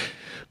everything.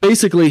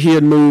 Basically, he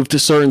had moved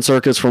certain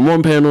circuits from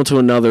one panel to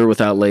another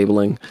without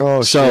labeling.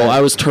 Oh, so shit.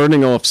 I was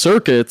turning off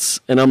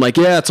circuits, and I'm like,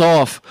 yeah, it's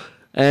off.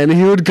 And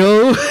he would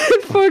go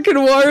and fucking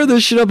wire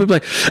this shit up and be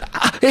like,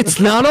 it's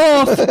not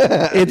off.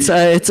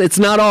 It's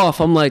not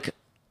off. I'm like,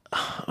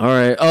 all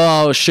right.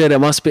 Oh shit!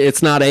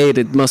 It's not 8.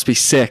 It must be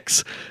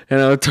 6. And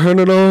I would turn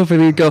it off,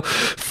 and he'd go,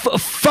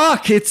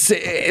 "Fuck!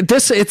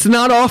 It's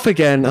not off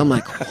again." I'm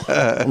like,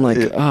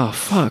 oh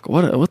fuck!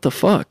 What the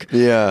fuck?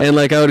 Yeah. And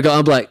like I would go,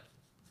 I'm like,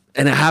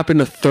 and it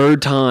happened a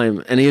third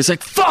time, and he was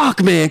like,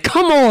 "Fuck, man,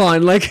 come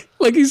on!" Like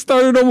he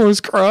started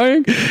almost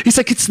crying. He's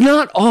like, "It's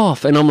not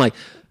off," and I'm like,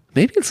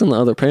 maybe it's in the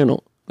other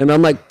panel. And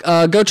I'm like,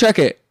 go check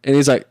it. And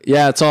he's like,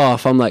 yeah, it's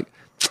off. I'm like,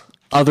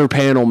 other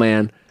panel,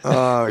 man.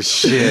 Oh,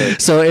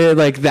 shit. So it,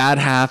 like, that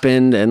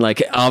happened. And,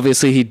 like,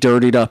 obviously he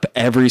dirtied up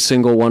every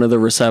single one of the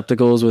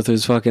receptacles with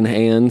his fucking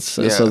hands.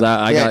 Yeah. So that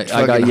I got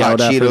fucking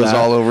yelled hot at for Cheetos that.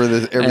 all over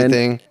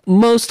everything. And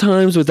most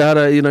times with that,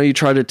 you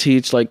try to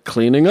teach, like,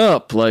 cleaning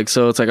up. Like,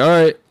 so it's like, all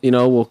right,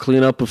 we'll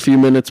clean up a few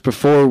minutes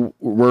before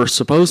we're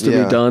supposed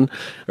to be done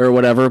or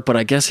whatever. But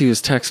I guess he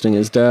was texting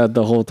his dad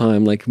the whole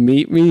time, like,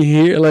 meet me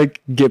here, like,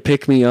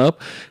 pick me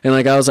up. And,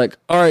 like, I was like,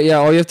 all right, yeah,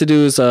 all you have to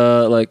do is,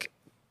 like,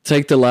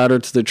 take the ladder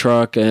to the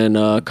truck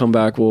and come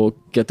back. We'll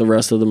get the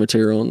rest of the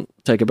material and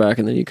take it back,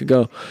 and then you could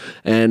go.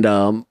 And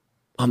I'm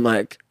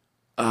like,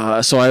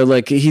 so I,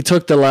 like, he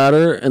took the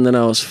ladder, and then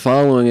I was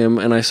following him,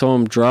 and I saw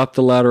him drop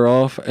the ladder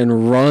off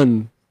and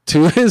run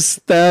to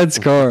his dad's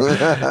car.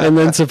 And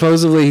then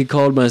supposedly he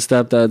called my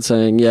stepdad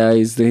saying, yeah,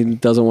 he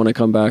doesn't want to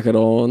come back at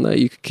all, and that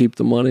you could keep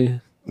the money.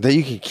 That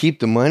you can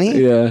keep the money?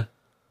 Yeah.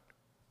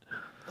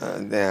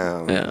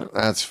 Damn. Yeah.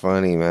 That's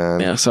funny, man.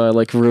 Yeah, so I,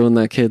 like, ruined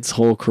that kid's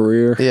whole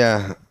career.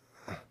 Yeah.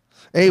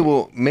 Hey,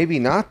 well, maybe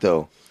not,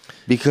 though.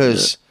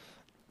 Because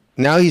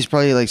now he's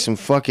probably, like, some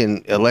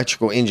fucking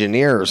electrical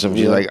engineer or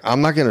something. Yeah. Like,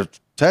 I'm not going to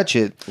touch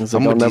it. He's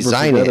I'm like, going I'll to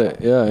never design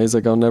forget it. Yeah, he's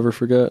like, I'll never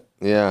forget.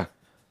 Yeah.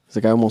 He's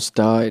like, I almost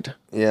died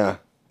Yeah.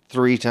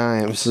 3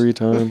 times. 3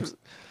 times.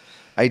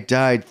 I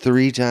died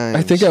 3 times.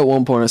 I think at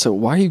one point I said,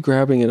 why are you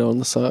grabbing it on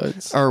the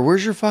sides? Or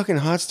where's your fucking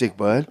hot stick,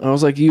 bud? I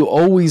was like, you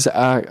always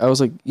act. I was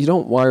like, you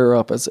don't wire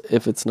up as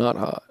if it's not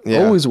hot.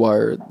 Yeah. Always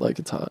wire it like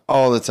it's hot.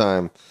 All the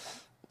time.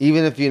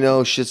 Even if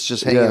shit's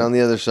just hanging on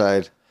the other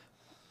side.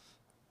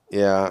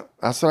 Yeah.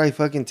 That's what I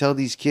fucking tell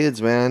these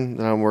kids, man,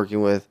 that I'm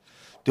working with.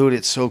 Dude,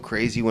 it's so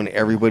crazy when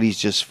everybody's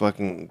just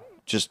fucking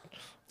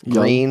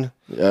green.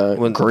 Yeah,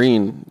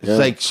 green.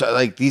 It's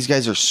like these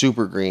guys are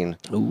super green.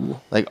 Ooh.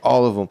 Like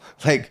all of them.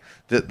 Like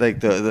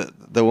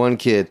the one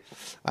kid,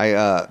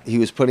 he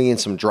was putting in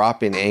some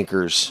drop-in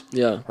anchors.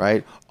 Yeah.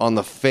 Right on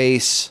the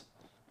face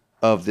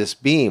of this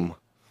beam.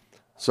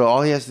 So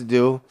all he has to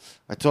do,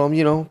 I told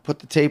him, put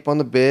the tape on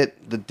the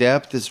bit, the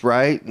depth is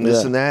right, and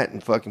this and that,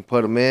 and fucking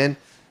put them in.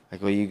 I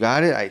go, you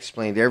got it. I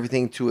explained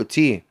everything to a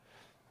T.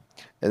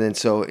 And then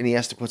and he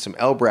has to put some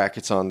L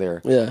brackets on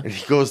there. Yeah. And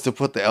he goes to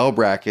put the L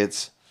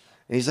brackets.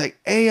 And he's like,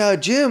 hey,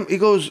 Jim, he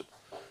goes,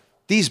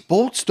 these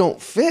bolts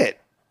don't fit.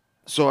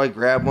 So I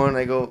grab one.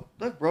 I go,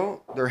 look,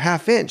 bro, they're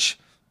 1/2 inch.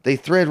 They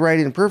thread right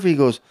in perfect. He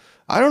goes,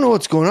 I don't know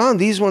what's going on.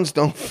 These ones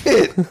don't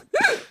fit.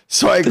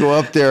 So I go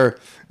up there.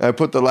 I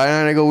put the line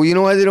on. I go, well, you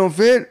know why they don't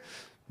fit?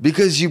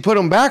 Because you put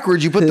them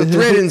backwards, you put the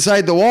thread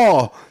inside the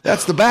wall.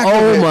 That's the back of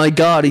it. Oh my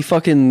God, he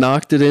fucking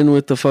knocked it in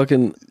with the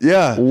fucking...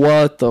 Yeah.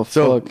 What the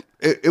fuck?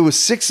 It was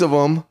 6 of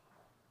them,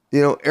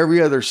 you know,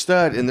 every other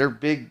stud, and they're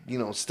big, you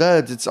know,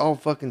 studs. It's all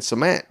fucking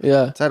cement.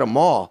 Yeah. It's at a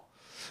mall.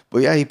 But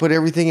yeah, he put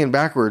everything in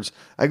backwards.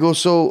 I go,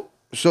 so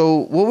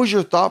what was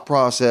your thought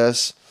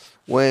process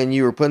when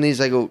you were putting these?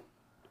 I go,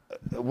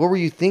 what were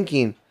you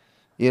thinking?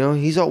 You know,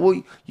 he's all,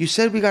 well, you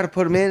said we got to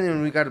put them in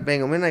and we got to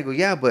bang them in. I go,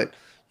 yeah, but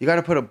you got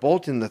to put a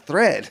bolt in the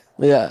thread.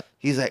 Yeah.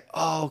 He's like,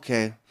 oh,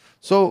 okay.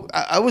 So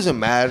I wasn't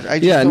mad.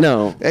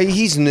 No.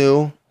 He's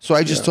new. So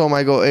I just told him,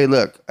 I go, hey,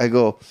 look, I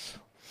go,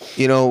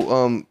 you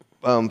know,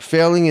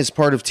 failing is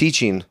part of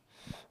teaching.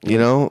 You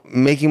know,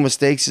 making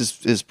mistakes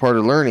is part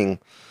of learning.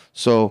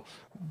 So,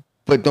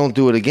 but don't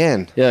do it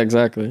again. Yeah,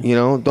 exactly. You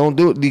know, don't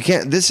do it. You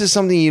can't. This is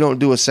something you don't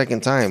do a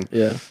second time.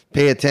 Yeah.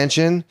 Pay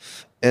attention,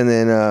 and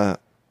then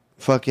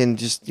fucking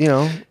just, you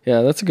know.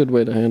 Yeah, that's a good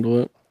way to handle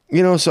it.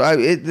 You know, so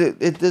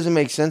it doesn't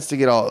make sense to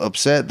get all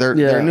upset. They're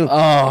new.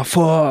 Oh,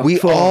 fuck. We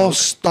all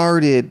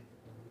started,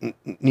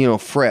 you know,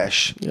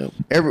 fresh. Yep.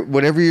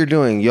 Whatever you're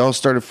doing, you all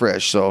started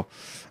fresh. So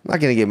I'm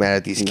not gonna get mad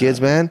at these kids,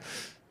 man.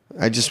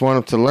 I just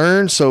want them to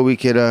learn so we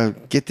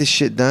could get this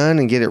shit done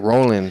and get it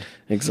rolling.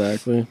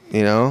 Exactly.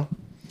 You know.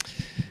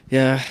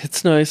 Yeah,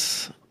 it's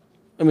nice.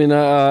 I mean,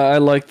 I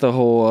like the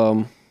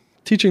whole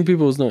teaching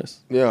people is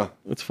nice. Yeah.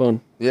 It's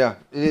fun. Yeah,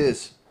 it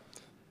is.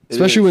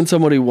 Especially when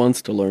somebody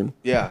wants to learn.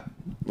 Yeah.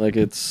 Like,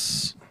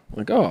 it's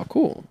like, oh,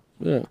 cool.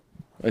 Yeah.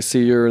 I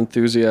see you're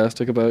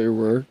enthusiastic about your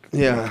work.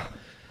 Yeah.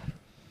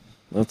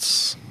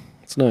 It's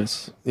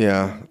nice.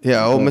 Yeah.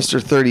 Yeah. Oh,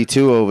 Mr.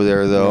 32 over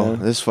there, though. Yeah.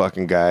 This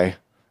fucking guy.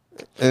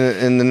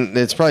 And then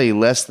it's probably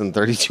less than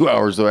 32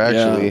 hours, though,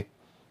 actually.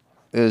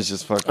 Yeah. It was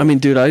just fucking... I mean,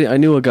 dude, I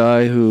knew a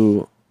guy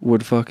who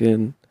would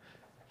fucking...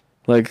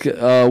 Like,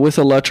 with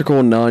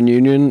electrical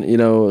non-union, you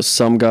know,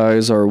 some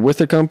guys are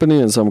with a company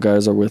and some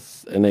guys are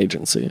with an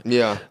agency.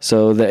 Yeah.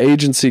 So the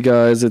agency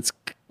guys, it's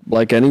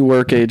like any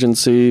work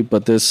agency,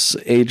 but this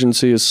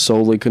agency is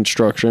solely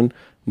construction,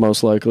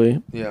 most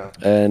likely. Yeah.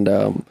 And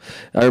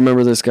I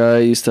remember this guy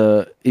used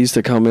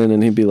to come in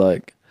and he'd be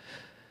like,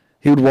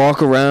 he would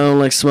walk around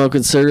like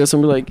smoking cigarettes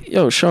and be like,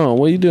 yo, Sean,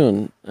 what are you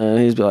doing? And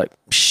he'd be like,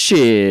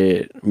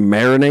 shit,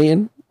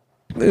 marinating.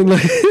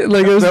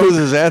 like that was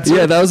his answer?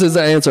 Yeah, that was his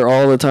answer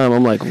all the time.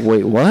 I'm like,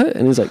 wait, what?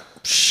 And he's like,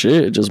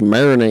 shit, just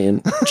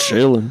marinating,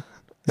 chilling.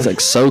 He's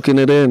like soaking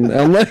it in.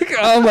 I'm like,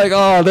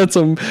 oh, that's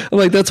one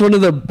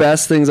of the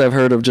best things I've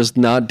heard of just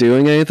not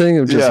doing anything,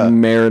 of just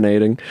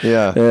marinating.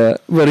 Yeah. Yeah.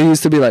 But he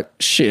used to be like,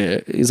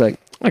 shit. He's like,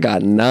 I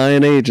got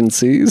 9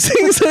 agencies.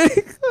 He's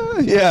like,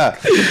 yeah.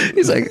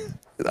 He's like,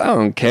 I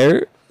don't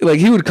care.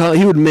 Like he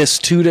would miss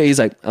 2 days.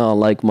 Like, oh,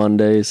 like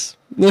Mondays.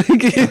 Like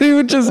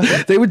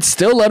they would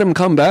still let him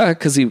come back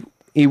because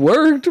he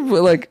worked,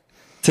 but like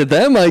to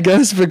them, I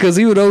guess, because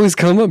he would always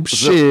come up.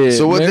 Shit.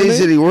 So what days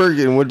did he work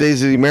and what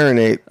days did he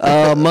marinate?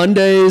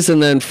 Mondays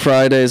and then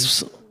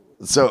Fridays.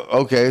 So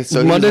okay,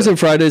 so Mondays and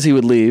Fridays he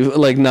would leave,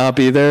 like not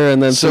be there,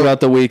 and then throughout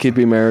the week he'd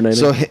be marinating.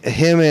 So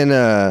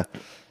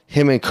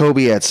him and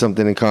Kobe had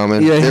something in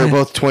common. Yeah, they were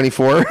both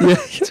 24.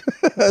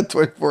 Yeah.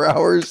 24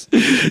 hours.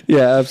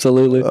 Yeah,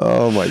 absolutely.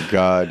 Oh my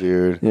god,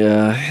 dude.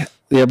 Yeah.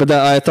 Yeah, but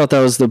I thought that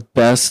was the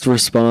best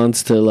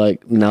response to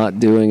like not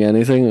doing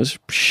anything. It was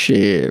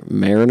shit,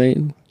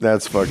 marinating.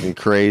 That's fucking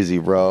crazy,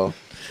 bro.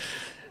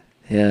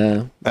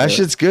 Yeah. That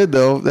shit's good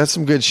though. That's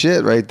some good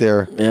shit right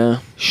there. Yeah.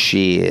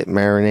 Shit,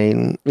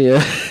 marinating.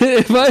 Yeah.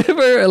 If I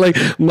ever like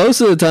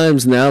most of the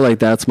times now, like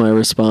that's my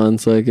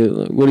response. Like,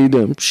 what are you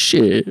doing?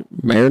 Shit,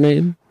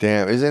 marinating.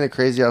 Damn, isn't it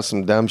crazy how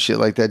some dumb shit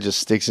like that just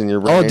sticks in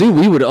your brain? Oh, dude,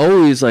 we would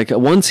always like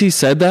once he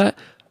said that.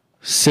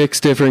 6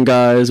 different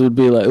guys would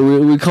be like,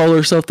 we call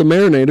ourselves the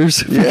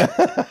Marinators. Yeah.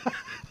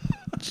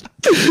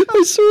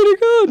 I swear to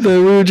God,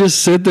 man, we would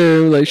just sit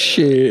there and like,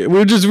 shit. We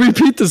would just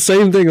repeat the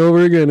same thing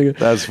over again.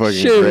 That's fucking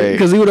shit. great.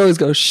 Because he would always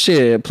go,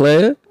 shit,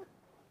 player.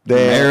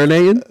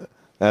 Marinating.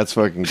 That's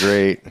fucking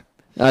great.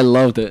 I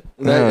loved it.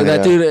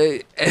 That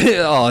dude,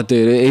 oh,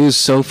 dude, he was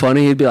so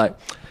funny. He's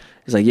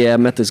like, yeah, I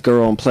met this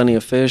girl on Plenty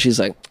of Fish. He's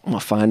like, I'm going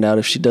to find out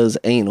if she does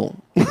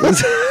anal.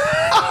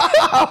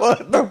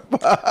 What the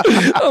fuck?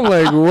 I'm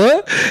like,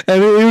 what?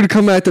 And he would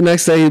come back the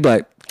next day. He'd be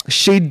like,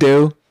 she'd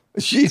do.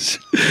 He's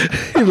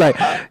like,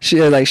 she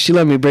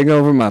let me bring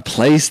over my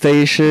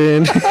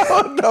PlayStation.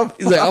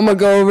 He's like, I'm gonna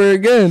go over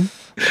again.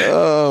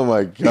 Oh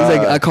my god. He's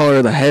like, I call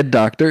her the head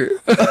doctor.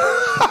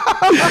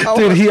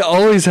 Dude, he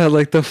always had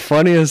like the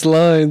funniest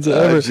lines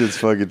ever. That shit's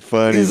fucking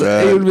funny,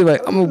 man. He would be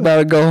like, I'm about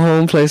to go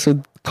home, play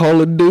some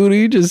Call of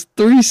Duty, just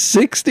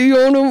 360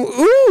 on him.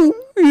 Ooh.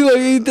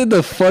 He did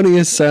the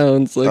funniest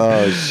sounds. Like,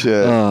 oh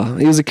shit.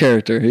 He was a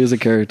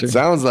character.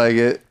 Sounds like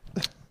it.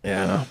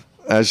 Yeah.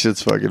 That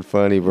shit's fucking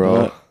funny,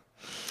 bro.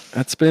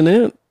 That's been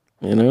it,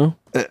 you know?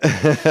 All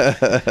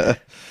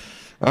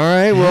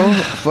right, well,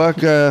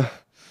 fuck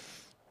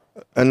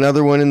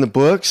another one in the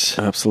books.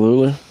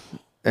 Absolutely.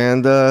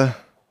 And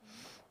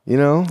you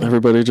know,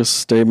 everybody just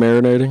stay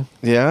marinating.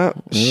 Yeah.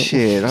 Yep.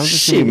 Shit. I'm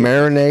just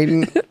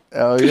marinating.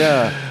 Oh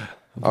yeah.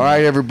 All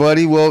right,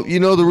 everybody. Well, you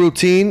know the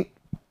routine.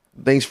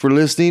 Thanks for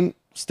listening.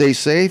 Stay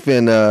safe,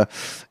 and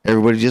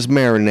everybody just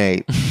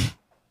marinate.